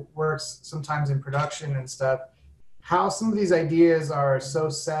 someone who works sometimes in production and stuff, how some of these ideas are so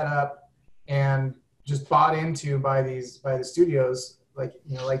set up and just bought into by the studios, like,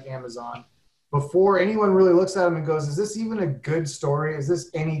 you know, like Amazon, before anyone really looks at them and goes, is this even a good story? Is this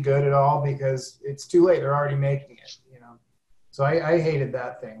any good at all? Because it's too late. They're already making it, you know? So I hated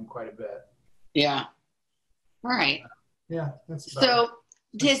that thing quite a bit. Yeah. All right. Yeah. That's so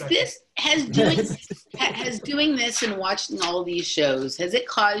has doing this and watching all these shows, has it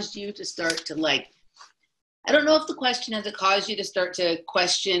caused you to start to, like, I don't know if the question has it caused you to start to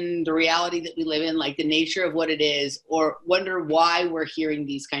question the reality that we live in, like the nature of what it is, or wonder why we're hearing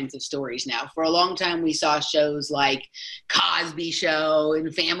these kinds of stories now? For a long time, we saw shows like Cosby Show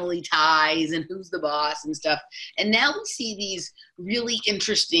and Family Ties and Who's the Boss and stuff. And now we see these really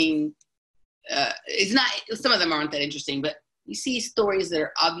interesting, some of them aren't that interesting, but you see stories that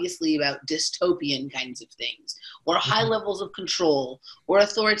are obviously about dystopian kinds of things, or high levels of control, or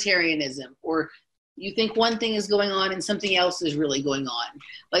authoritarianism, or you think one thing is going on and something else is really going on.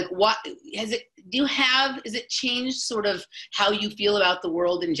 Like, what has it, is it changed sort of how you feel about the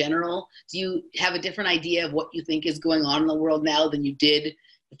world in general? Do you have a different idea of what you think is going on in the world now than you did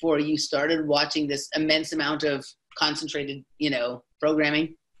before you started watching this immense amount of concentrated, you know,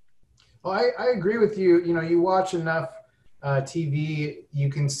 programming? Well, I agree with you. You know, you watch enough TV, you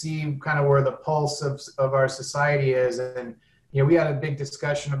can see kind of where the pulse of our society is. And, you know, we had a big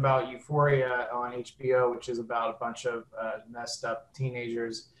discussion about Euphoria on HBO, which is about a bunch of messed up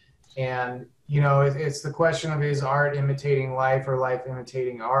teenagers. And, you know, it's the question of, is art imitating life or life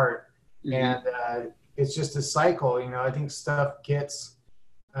imitating art? Mm-hmm. And it's just a cycle. You know, I think stuff gets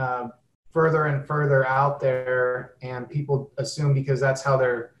further and further out there, and people assume because that's how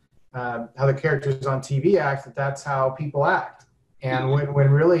the characters on TV act, that's how people act. And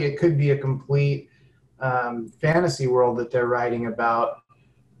when really it could be a complete fantasy world that they're writing about.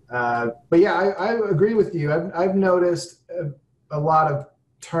 But yeah, I agree with you. I've noticed a lot of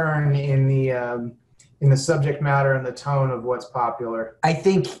turn in the subject matter and the tone of what's popular. I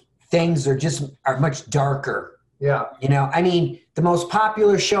think things are much darker. Yeah. You know, I mean, the most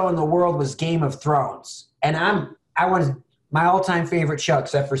popular show in the world was Game of Thrones. And my all-time favorite show,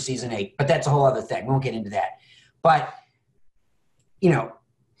 except for season 8, but that's a whole other thing. We won't get into that. But, you know,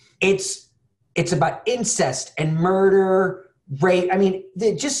 it's about incest and murder, rape. I mean,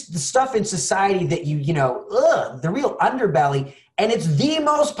 just the stuff in society that you know, the real underbelly. And it's the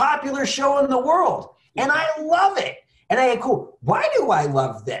most popular show in the world. And I love it. And cool. Why do I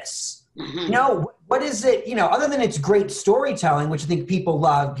love this? Mm-hmm. You know, what is it, you know, other than it's great storytelling, which I think people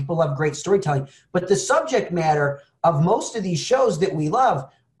love great storytelling, but the subject matter of most of these shows that we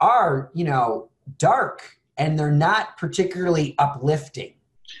love are, you know, dark, and they're not particularly uplifting.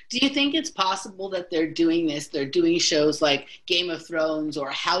 Do you think it's possible that they're doing shows like Game of Thrones or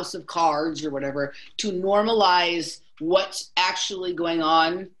House of Cards or whatever to normalize what's actually going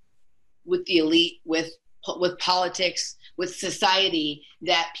on with the elite, with politics, with society,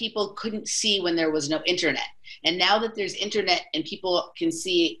 that people couldn't see when there was no internet? And now that there's internet and people can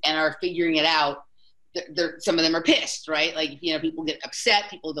see and are figuring it out, some of them are pissed, right? Like, you know, people get upset,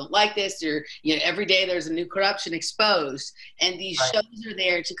 people don't like this, or, you know, every day there's a new corruption exposed. And these shows are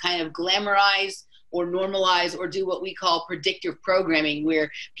there to kind of glamorize or normalize or do what we call predictive programming, where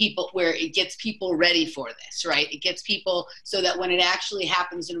it gets people ready for this, right? It gets people so that when it actually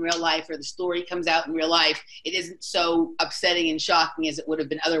happens in real life, or the story comes out in real life, it isn't so upsetting and shocking as it would have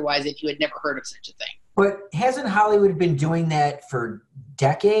been otherwise if you had never heard of such a thing. But hasn't Hollywood been doing that for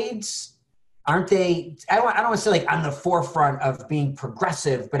decades? aren't they, I don't want to say like on the forefront of being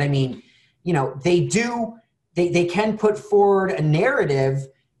progressive, but I mean, you know, they can put forward a narrative,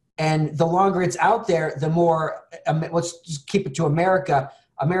 and the longer it's out there, the more, let's just keep it to America,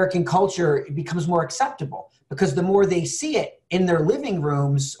 American culture, it becomes more acceptable, because the more they see it in their living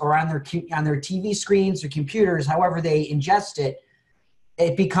rooms or on their TV screens or computers, however they ingest it,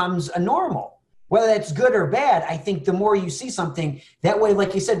 it becomes a normal. Whether that's good or bad, I think the more you see something, that way,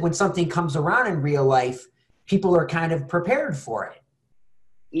 like you said, when something comes around in real life, people are kind of prepared for it.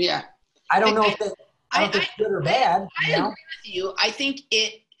 Yeah. I don't know if it's good or bad. I agree with you. I think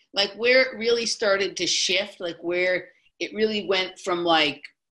it, like, where it really started to shift, like where it really went from like,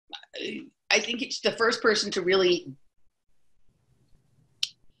 I think it's the first person to really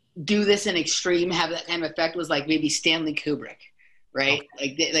do this in extreme, have that kind of effect was like maybe Stanley Kubrick. Right?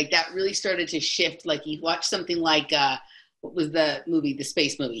 Okay. Like that really started to shift. Like you watch something like, what was the movie, the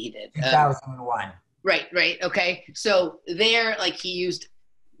space movie he did? 2001. Right. Okay. So there, like he used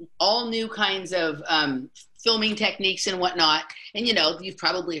all new kinds of filming techniques and whatnot. And, you know, you've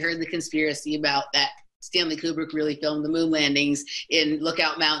probably heard the conspiracy about that Stanley Kubrick really filmed the moon landings in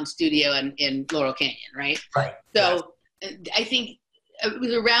Lookout Mountain Studio in Laurel Canyon, right? Right. So I think it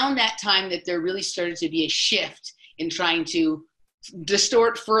was around that time that there really started to be a shift in trying to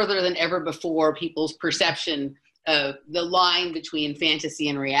distort further than ever before people's perception of the line between fantasy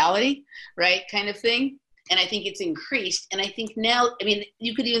and reality, right, kind of thing. And I think it's increased. And I think now, I mean,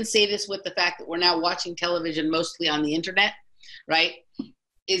 you could even say this with the fact that we're now watching television mostly on the internet, right,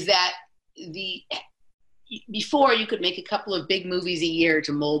 is that before you could make a couple of big movies a year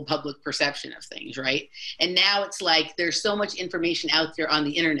to mold public perception of things, right? And now it's like there's so much information out there on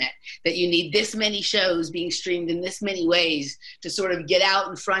the internet that you need this many shows being streamed in this many ways to sort of get out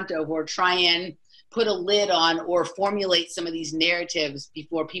in front of or try and put a lid on or formulate some of these narratives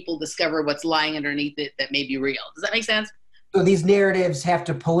before people discover what's lying underneath it that may be real. Does that make sense? So these narratives have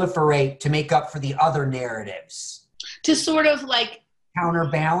to proliferate to make up for the other narratives. To sort of like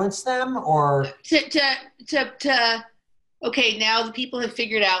counterbalance them, or okay, now the people have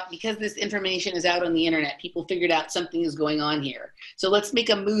figured out, because this information is out on the internet, people figured out something is going on here. So let's make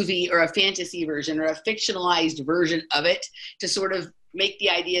a movie or a fantasy version or a fictionalized version of it to sort of make the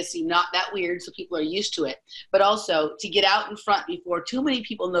idea seem not that weird so people are used to it, but also to get out in front before too many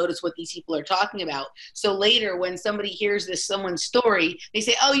people notice what these people are talking about. So later when somebody hears someone's story, they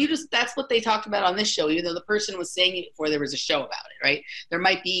say, oh, that's what they talked about on this show, even though the person was saying it before there was a show about it, right? There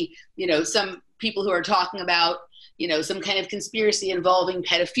might be, you know, some people who are talking about, you know, some kind of conspiracy involving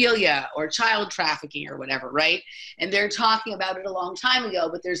pedophilia or child trafficking or whatever, right? And they're talking about it a long time ago,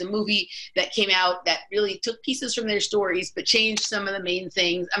 but there's a movie that came out that really took pieces from their stories, but changed some of the main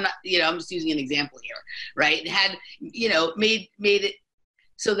things. I'm not, you know, I'm just using an example here, right? It had, you know, made it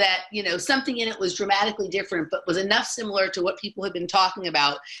so that, you know, something in it was dramatically different, but was enough similar to what people had been talking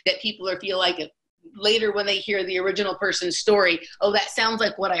about that people feel like it. Later when they hear the original person's story, oh, that sounds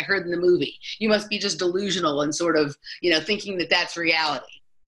like what I heard in the movie. You must be just delusional and sort of, you know, thinking that that's reality.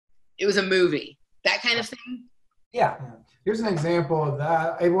 It was a movie. That kind of thing. Yeah. Here's an example of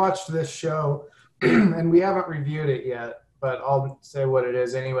that. I watched this show and we haven't reviewed it yet, but I'll say what it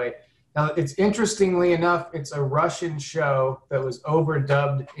is anyway. Now, it's interestingly enough, it's a Russian show that was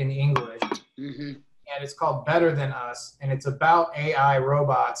overdubbed in English. Mm-hmm. And it's called Better Than Us. And it's about AI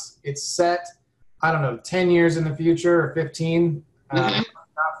robots. It's set, I don't know, 10 years in the future or 15, not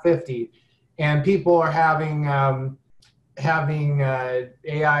 50. And people are having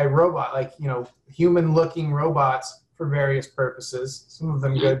AI robot, like, you know, human looking robots for various purposes. Some of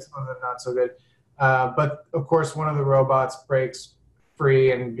them good, some of them not so good. But of course, one of the robots breaks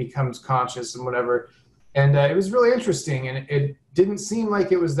free and becomes conscious and whatever. And it was really interesting. And it didn't seem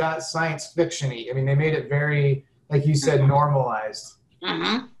like it was that science fiction-y. I mean, they made it very, like you said, normalized.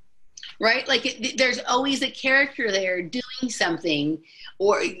 Mm-hmm. Right? Like there's always a character there doing something,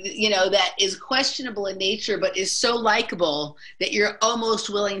 or, you know, that is questionable in nature, but is so likable that you're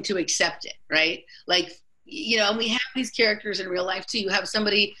almost willing to accept it, right? Like, you know, and we have these characters in real life too. You have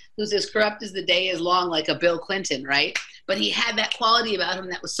somebody who's as corrupt as the day is long, like a Bill Clinton, right? But he had that quality about him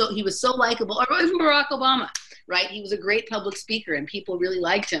that was he was so likable, or even Barack Obama, right? He was a great public speaker and people really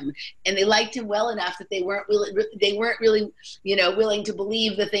liked him, and they liked him well enough that they weren't really, you know, willing to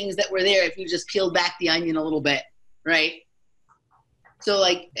believe the things that were there if you just peeled back the onion a little bit, right? So,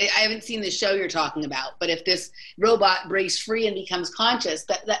 like, I haven't seen the show you're talking about, but if this robot breaks free and becomes conscious,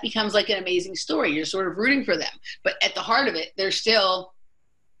 that becomes like an amazing story. You're sort of rooting for them, but at the heart of it, they're still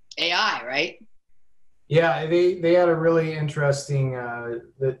AI, right? Yeah, they had a really interesting,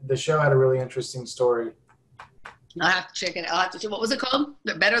 the show had a really interesting story. I'll have to check it. I'll have to check. What was it called?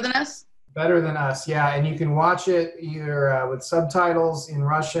 Better Than Us? Better than us, yeah. And you can watch it either with subtitles in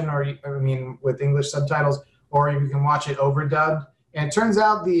Russian with English subtitles, or you can watch it overdubbed. And it turns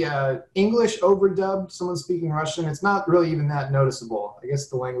out the English overdubbed, someone speaking Russian, it's not really even that noticeable. I guess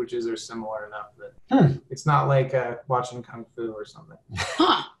the languages are similar enough that it's not like watching Kung Fu or something.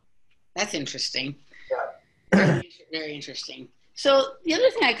 Huh. That's interesting. Yeah. Very interesting. So the other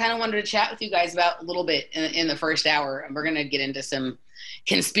thing I kind of wanted to chat with you guys about a little bit in the first hour, and we're going to get into some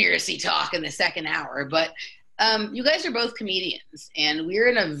conspiracy talk in the second hour, but you guys are both comedians, and we're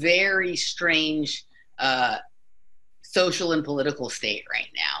in a very strange social and political state right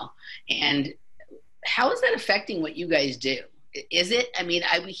now. And how is that affecting what you guys do? Is it? I mean,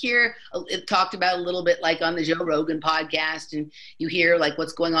 we hear it talked about a little bit like on the Joe Rogan podcast, and you hear like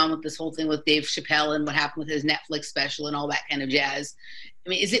what's going on with this whole thing with Dave Chappelle and what happened with his Netflix special and all that kind of jazz. I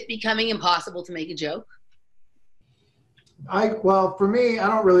mean, is it becoming impossible to make a joke? Well, for me, I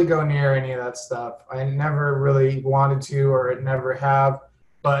don't really go near any of that stuff. I never really wanted to, or never have,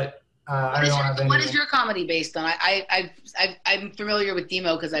 but I don't have any. What is your comedy based on? I'm familiar with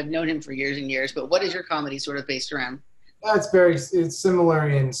Dimo because I've known him for years and years, but what is your comedy sort of based around? It's similar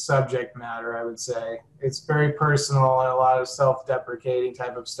in subject matter, I would say. It's very personal and a lot of self-deprecating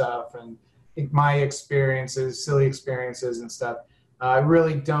type of stuff, and I think my experiences, silly experiences and stuff. I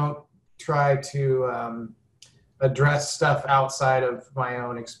really don't try to address stuff outside of my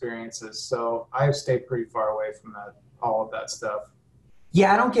own experiences, so I stay pretty far away from all of that stuff.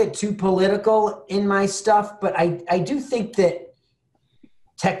 Yeah, I don't get too political in my stuff, but I do think that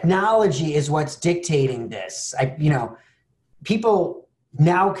technology is what's dictating this. People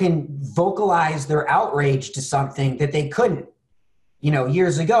now can vocalize their outrage to something that they couldn't.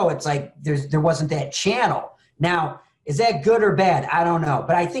 Years ago, it's like there wasn't that channel. Now, is that good or bad? I don't know.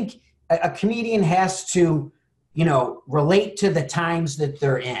 But I think a comedian has to, relate to the times that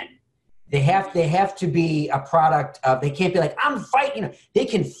they're in. They have to be a product of, they can't be like, I'm fighting, they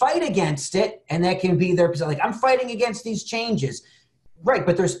can fight against it, and that can be their position. Like, I'm fighting against these changes. Right,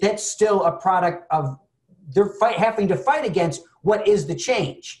 but that's still a product of they're having to fight against what is the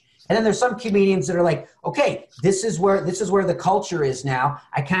change. And then there's some comedians that are like, okay, this is where the culture is now.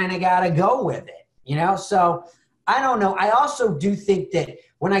 I kind of got to go with it, So I don't know. I also do think that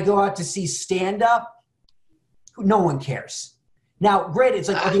when I go out to see stand-up, no one cares. Now, great, it's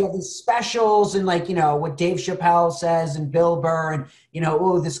like, they have these specials and like, what Dave Chappelle says and Bill Burr and,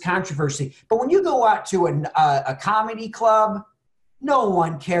 this controversy. But when you go out to a comedy club, no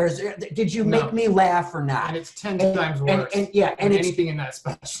one cares. Did you make me laugh or not? And it's 10 times worse and anything in that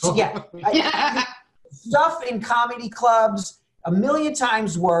special. Yeah. Stuff in comedy clubs, a million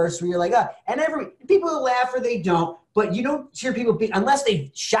times worse, where you're like, and people laugh or they don't, but you don't hear people unless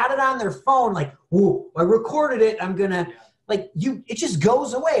they shot it on their phone, like, "Ooh, I recorded it, I'm gonna," it just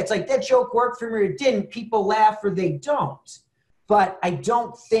goes away. It's like, that joke worked for me or it didn't, people laugh or they don't. But I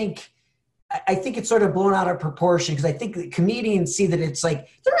think it's sort of blown out of proportion, because I think the comedians see that it's like,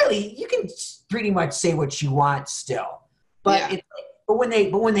 you can pretty much say what you want still. But but when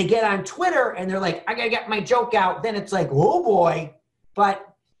they get on Twitter and they're like, I gotta get my joke out, then it's like, oh boy. But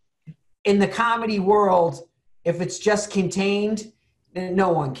in the comedy world, if it's just contained, then no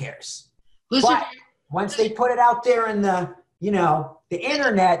one cares. But once they put it out there in the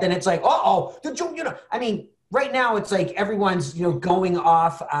internet, then it's like, the joke, right now it's like everyone's, going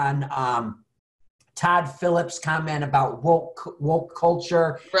off on Todd Phillips' comment about woke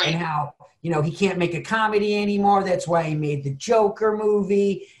culture, right, and how, he can't make a comedy anymore. That's why he made the Joker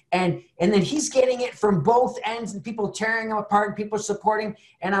movie. And then he's getting it from both ends, and people tearing him apart and people supporting.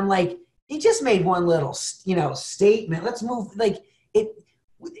 And I'm like, he just made one little, statement. Let's move.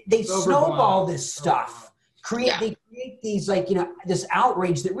 They snowball this stuff. They create these this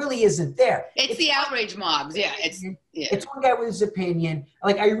outrage that really isn't there. It's the outrage mobs. Yeah. It's one guy with his opinion.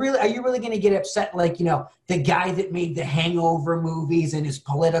 Like, are you really going to get upset? Like, the guy that made the Hangover movies and his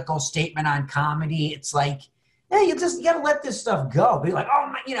political statement on comedy. It's like, hey, you got to let this stuff go. Be like,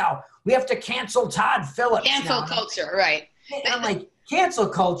 we have to cancel Todd Phillips. Cancel culture, right? And I'm like, cancel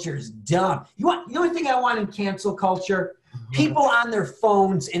culture is dumb. The only thing I want in cancel culture, people on their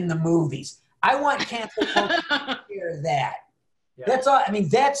phones in the movies. I want cancel culture to hear that. Yeah. That's all.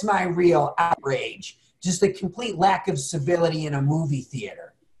 That's my real outrage. Just the complete lack of civility in a movie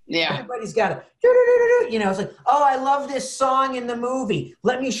theater. Yeah. Everybody's got to, it's like, I love this song in the movie.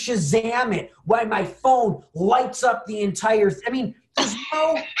 Let me Shazam it while my phone lights up the entire there's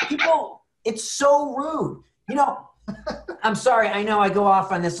no people. It's so rude. I'm sorry. I know I go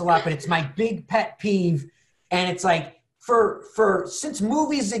off on this a lot, but it's my big pet peeve. And it's like, since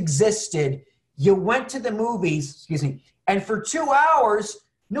movies existed, you went to the movies, and for 2 hours,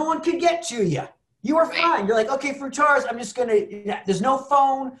 no one could get to you. You were fine. You're like, okay, for tours, I'm just there's no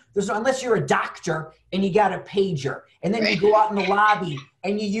phone. Unless you're a doctor and you got a pager. And then you go out in the lobby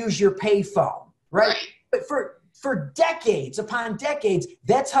and you use your payphone, right? But for decades upon decades,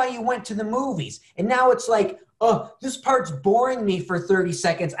 that's how you went to the movies. And now it's like, oh, this part's boring me for 30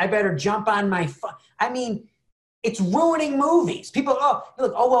 seconds. I better jump on my phone. I mean, it's ruining movies. People,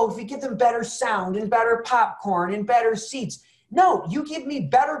 well, if you give them better sound and better popcorn and better seats. No, you give me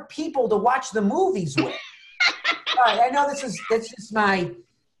better people to watch the movies with. All right, I know that's just my,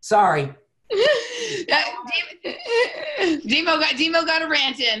 sorry. Dimo got a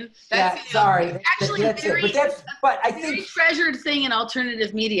rant in. Sorry. Actually, but I think very treasured thing in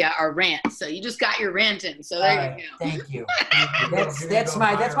alternative media are rants. So you just got your rant in. So there you go. Thank you. That's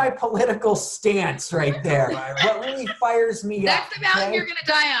my political stance right there. What really fires me up. That's the mountain you're gonna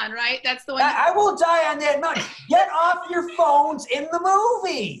die on, right? That's the one. I will die on that mountain. Get off your phones in the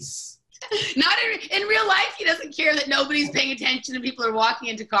movies. Not in real life, he doesn't care that nobody's paying attention and people are walking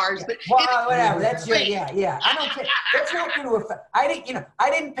into cars. But whatever. That's your I don't care. That's not going to affect. I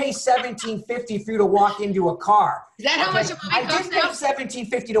didn't pay $17.50 for you to walk into a car. Is that how much a movie costs now? I did pay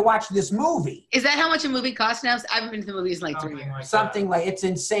 $17.50 to watch this movie. Is that how much a movie costs now? I haven't been to the movies in like 3 years. Something like it's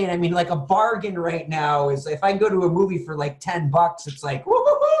insane. I mean, like a bargain right now is if I go to a movie for like $10, it's like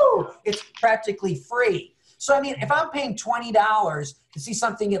woo-hoo-hoo! It's practically free. So, I mean, if I'm paying $20 to see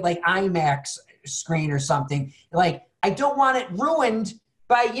something at like IMAX screen or something, like I don't want it ruined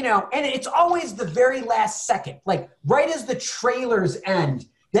by, and it's always the very last second, like right as the trailers end,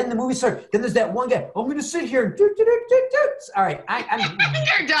 then the movie starts, then there's that one guy, I'm going to sit here and all right, I'm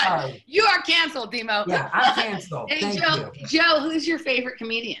You're done. Sorry. You are canceled, Dimo. Yeah, I'm canceled. Hey, Joe, who's your favorite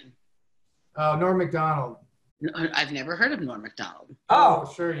comedian? Norm Macdonald. I've never heard of Norm Macdonald.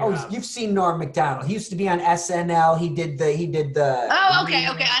 Oh, sure. You've seen Norm Macdonald. He used to be on SNL. He did the. Oh, okay.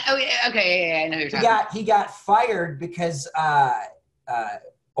 I know who you're talking about. He got fired because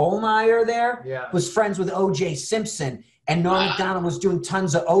Ohlmeyer was friends with O.J. Simpson, and Norm Macdonald was doing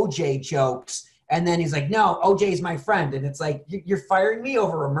tons of O.J. jokes. And then he's like, "No, O.J. is my friend," and it's like, "You're firing me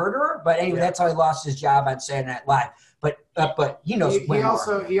over a murderer?" But anyway, that's how he lost his job on Saturday Night Live. But he knows.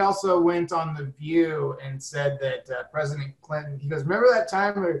 He also went on The View and said that President Clinton. He goes, "Remember that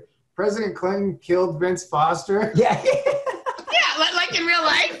time where President Clinton killed Vince Foster?" Yeah. Yeah, like in real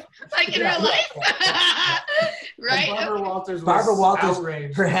life. Right? Barbara Walters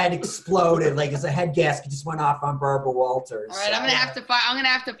outraged. Her head exploded like as a head gasket just went off on Barbara Walters. All right, I'm gonna have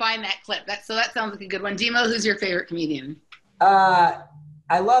to find that clip. That sounds like a good one. Dimo, who's your favorite comedian?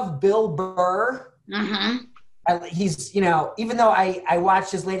 I love Bill Burr. Mm-hmm. He's, even though I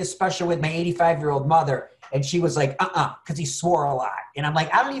watched his latest special with my 85-year-old mother, and she was like, because he swore a lot. And I'm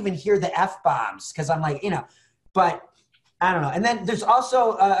like, I don't even hear the F-bombs, because I'm like, but I don't know. And then there's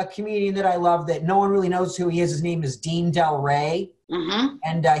also a comedian that I love that no one really knows who he is. His name is Dean Del Rey. Mm-hmm.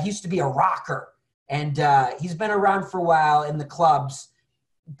 And he used to be a rocker. And he's been around for a while in the clubs,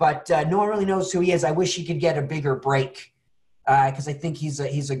 but no one really knows who he is. I wish he could get a bigger break. Because I think he's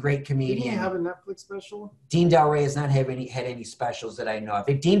a great comedian. Did he have a Netflix special? Dean Del Rey has not had any specials that I know of.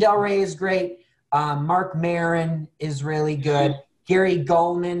 Dean Del Rey is great. Mark Maron is really good. Gary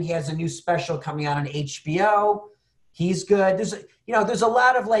Goldman, he has a new special coming out on HBO. He's good. There's a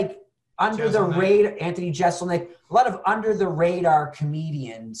lot of like under the radar. Anthony Jeselnik, a lot of under the radar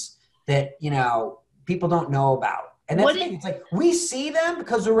comedians that people don't know about. And that's the thing. It's like we see them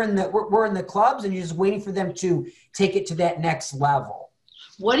because we're in the clubs, and you're just waiting for them to take it to that next level.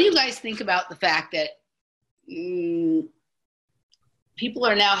 What do you guys think about the fact that people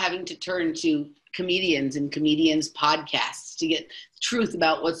are now having to turn to comedians and comedians' podcasts to get truth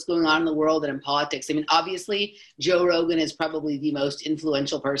about what's going on in the world and in politics? I mean, obviously, Joe Rogan is probably the most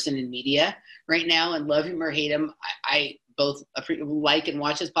influential person in media right now, and love him or hate him, I both like and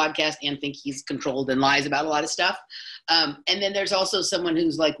watch his podcast and think he's controlled and lies about a lot of stuff. And then there's also someone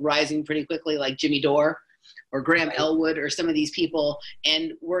who's like rising pretty quickly, like Jimmy Dore or Graham Elwood or some of these people.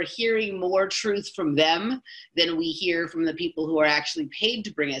 And we're hearing more truth from them than we hear from the people who are actually paid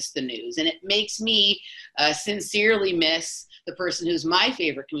to bring us the news. And it makes me sincerely miss the person who's my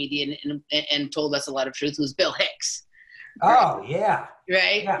favorite comedian and told us a lot of truth, who's Bill Hicks. Oh, yeah.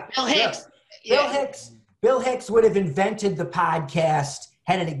 Right? Yeah, Bill Hicks. Yeah. Bill Hicks would have invented the podcast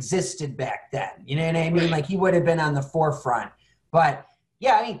had it existed back then. You know what I mean? Right. Like he would have been on the forefront. But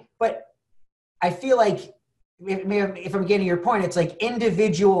yeah, but I feel like if I'm getting your point, it's like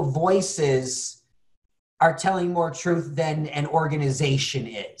individual voices are telling more truth than an organization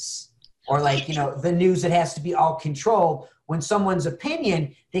is. Or like, the news that has to be all controlled. when someone's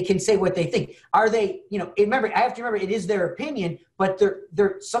opinion, they can say what they think. Are they, remember, I have to remember it is their opinion, but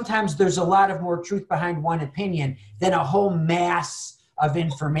sometimes there's a lot of more truth behind one opinion than a whole mass of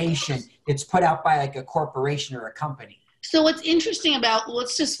information that's put out by like a corporation or a company. So what's interesting about,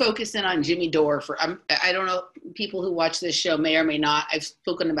 let's just focus in on Jimmy Dore I don't know, people who watch this show may or may not. I've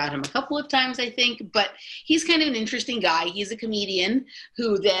spoken about him a couple of times, I think, but he's kind of an interesting guy. He's a comedian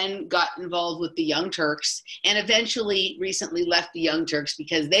who then got involved with the Young Turks and eventually recently left the Young Turks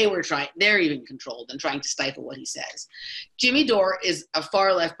because they're even controlled and trying to stifle what he says. Jimmy Dore is a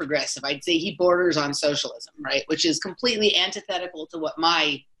far left progressive. I'd say he borders on socialism, right? Which is completely antithetical to what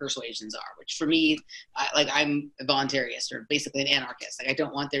my persuasions are, which for me, I'm a voluntarist or basically an anarchist. Like I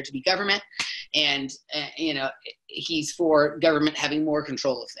don't want there to be government, and he's for government having more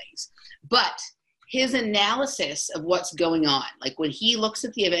control of things. But his analysis of what's going on, like when he looks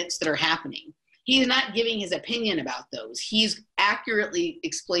at the events that are happening, he's not giving his opinion about those. He's accurately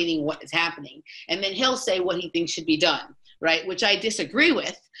explaining what is happening, and then he'll say what he thinks should be done. Right, which I disagree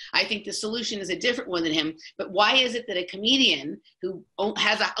with. I think the solution is a different one than him. But why is it that a comedian who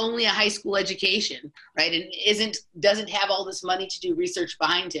has only a high school education, right, and doesn't have all this money to do research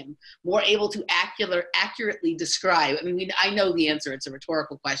behind him, more able to accurately describe? I mean, I know the answer. It's a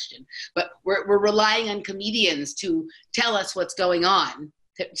rhetorical question, but we're relying on comedians to tell us what's going on.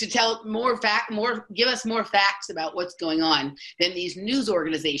 To tell give us more facts about what's going on than these news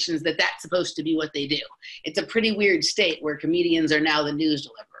organizations that's supposed to be what they do. It's a pretty weird state where comedians are now the news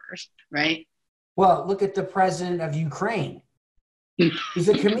deliverers, right? Well, look at the president of Ukraine. He's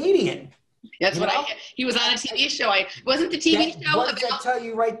a comedian. That's he was on a TV show. Wasn't the TV show what does that tell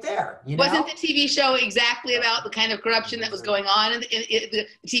you right there? Wasn't the TV show exactly about the kind of corruption that was going on? And the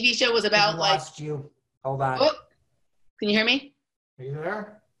TV show was about lost you. Hold on. Oh, can you hear me? Are you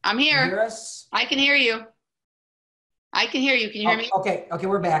there? I'm here. Can you hear us? I can hear you. Can you hear me? Okay,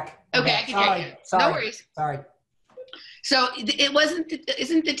 we're back. I can hear you. Sorry. No worries. Sorry. So isn't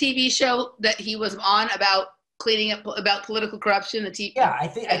the TV show that he was on about cleaning up about political corruption? Yeah, I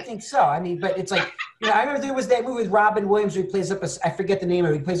think so. I mean, but it's like, I remember there was that movie with Robin Williams where he plays I forget the name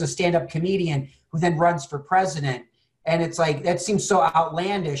of it. He plays a stand-up comedian who then runs for president. And it's like, that seems so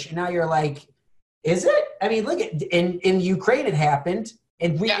outlandish. And now you're like, is it? I mean, look at in Ukraine it happened.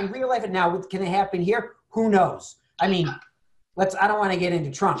 In real life, and now can it happen here? Who knows? I mean, I don't want to get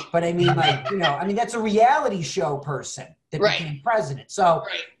into Trump, but I mean, that's a reality show person that became president. So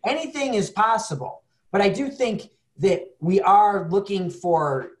anything is possible. But I do think that we are looking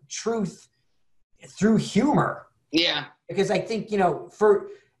for truth through humor. Yeah. Because I think, for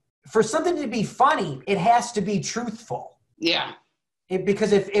something to be funny, it has to be truthful. Yeah.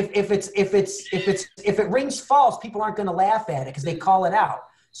 Because if it rings false, people aren't going to laugh at it because they call it out.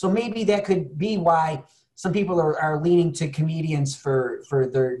 So maybe that could be why some people are leaning to comedians for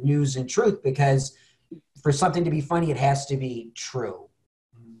their news and truth, because for something to be funny, it has to be true.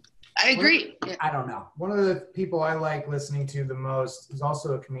 I agree. I don't know. One of the people I like listening to the most, who's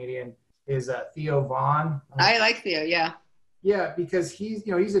also a comedian, is Theo Vaughn. I like Theo. Yeah. Yeah, because he's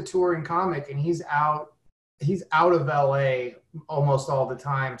a touring comic and he's out of LA almost all the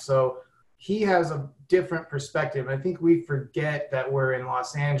time. So he has a different perspective. I think we forget that we're in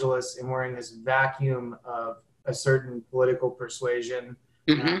Los Angeles and we're in this vacuum of a certain political persuasion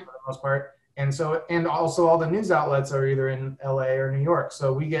for the most part. And also all the news outlets are either in LA or New York.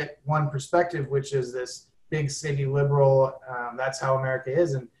 So we get one perspective, which is this big city liberal. That's how America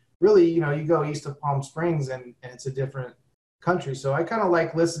is. And really, you go east of Palm Springs and it's a different country. So I kind of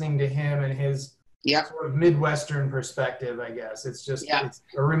like listening to him and his sort of Midwestern perspective, I guess. It's just it's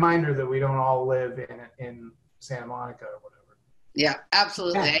a reminder that we don't all live in Santa Monica or whatever. Yeah,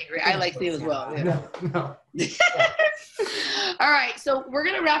 absolutely. I agree. I like Theo as well. Yeah. No. All right, so we're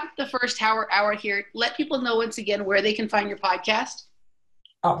going to wrap up the first hour here. Let people know once again where they can find your podcast.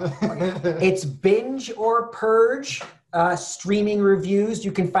 It's Binge or Purge streaming reviews.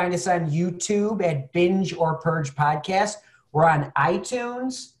 You can find us on YouTube at Binge or Purge Podcast. We're on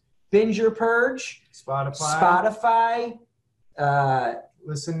iTunes, Binge or Purge, Spotify,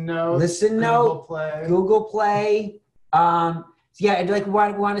 Listen Note, Google Play. I'd like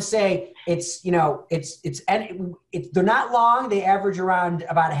want to say it's they're not long. They average around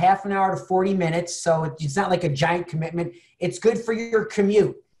about a half an hour to 40 minutes, so it's not like a giant commitment. It's good for your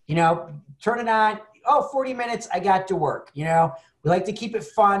commute. Turn it on. 40 minutes. I got to work. We like to keep it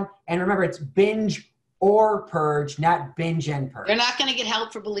fun, and remember, it's Binge or Purge, not Binge and Purge. They're not going to get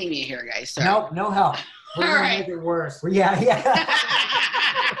help for bulimia here, guys. Sorry. Nope, no help. We're going to make it worse. Yeah.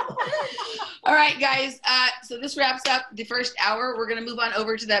 All All right, guys. So this wraps up the first hour. We're going to move on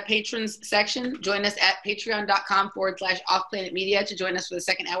over to that patrons section. Join us at patreon.com/offplanetmedia to join us for the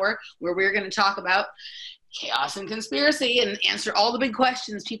second hour, where we're going to talk about chaos and conspiracy and answer all the big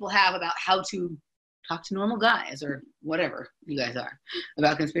questions people have about how to talk to normal guys or whatever you guys are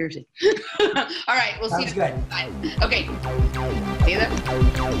about conspiracy. All right, we'll see you. Good. Okay. See you there.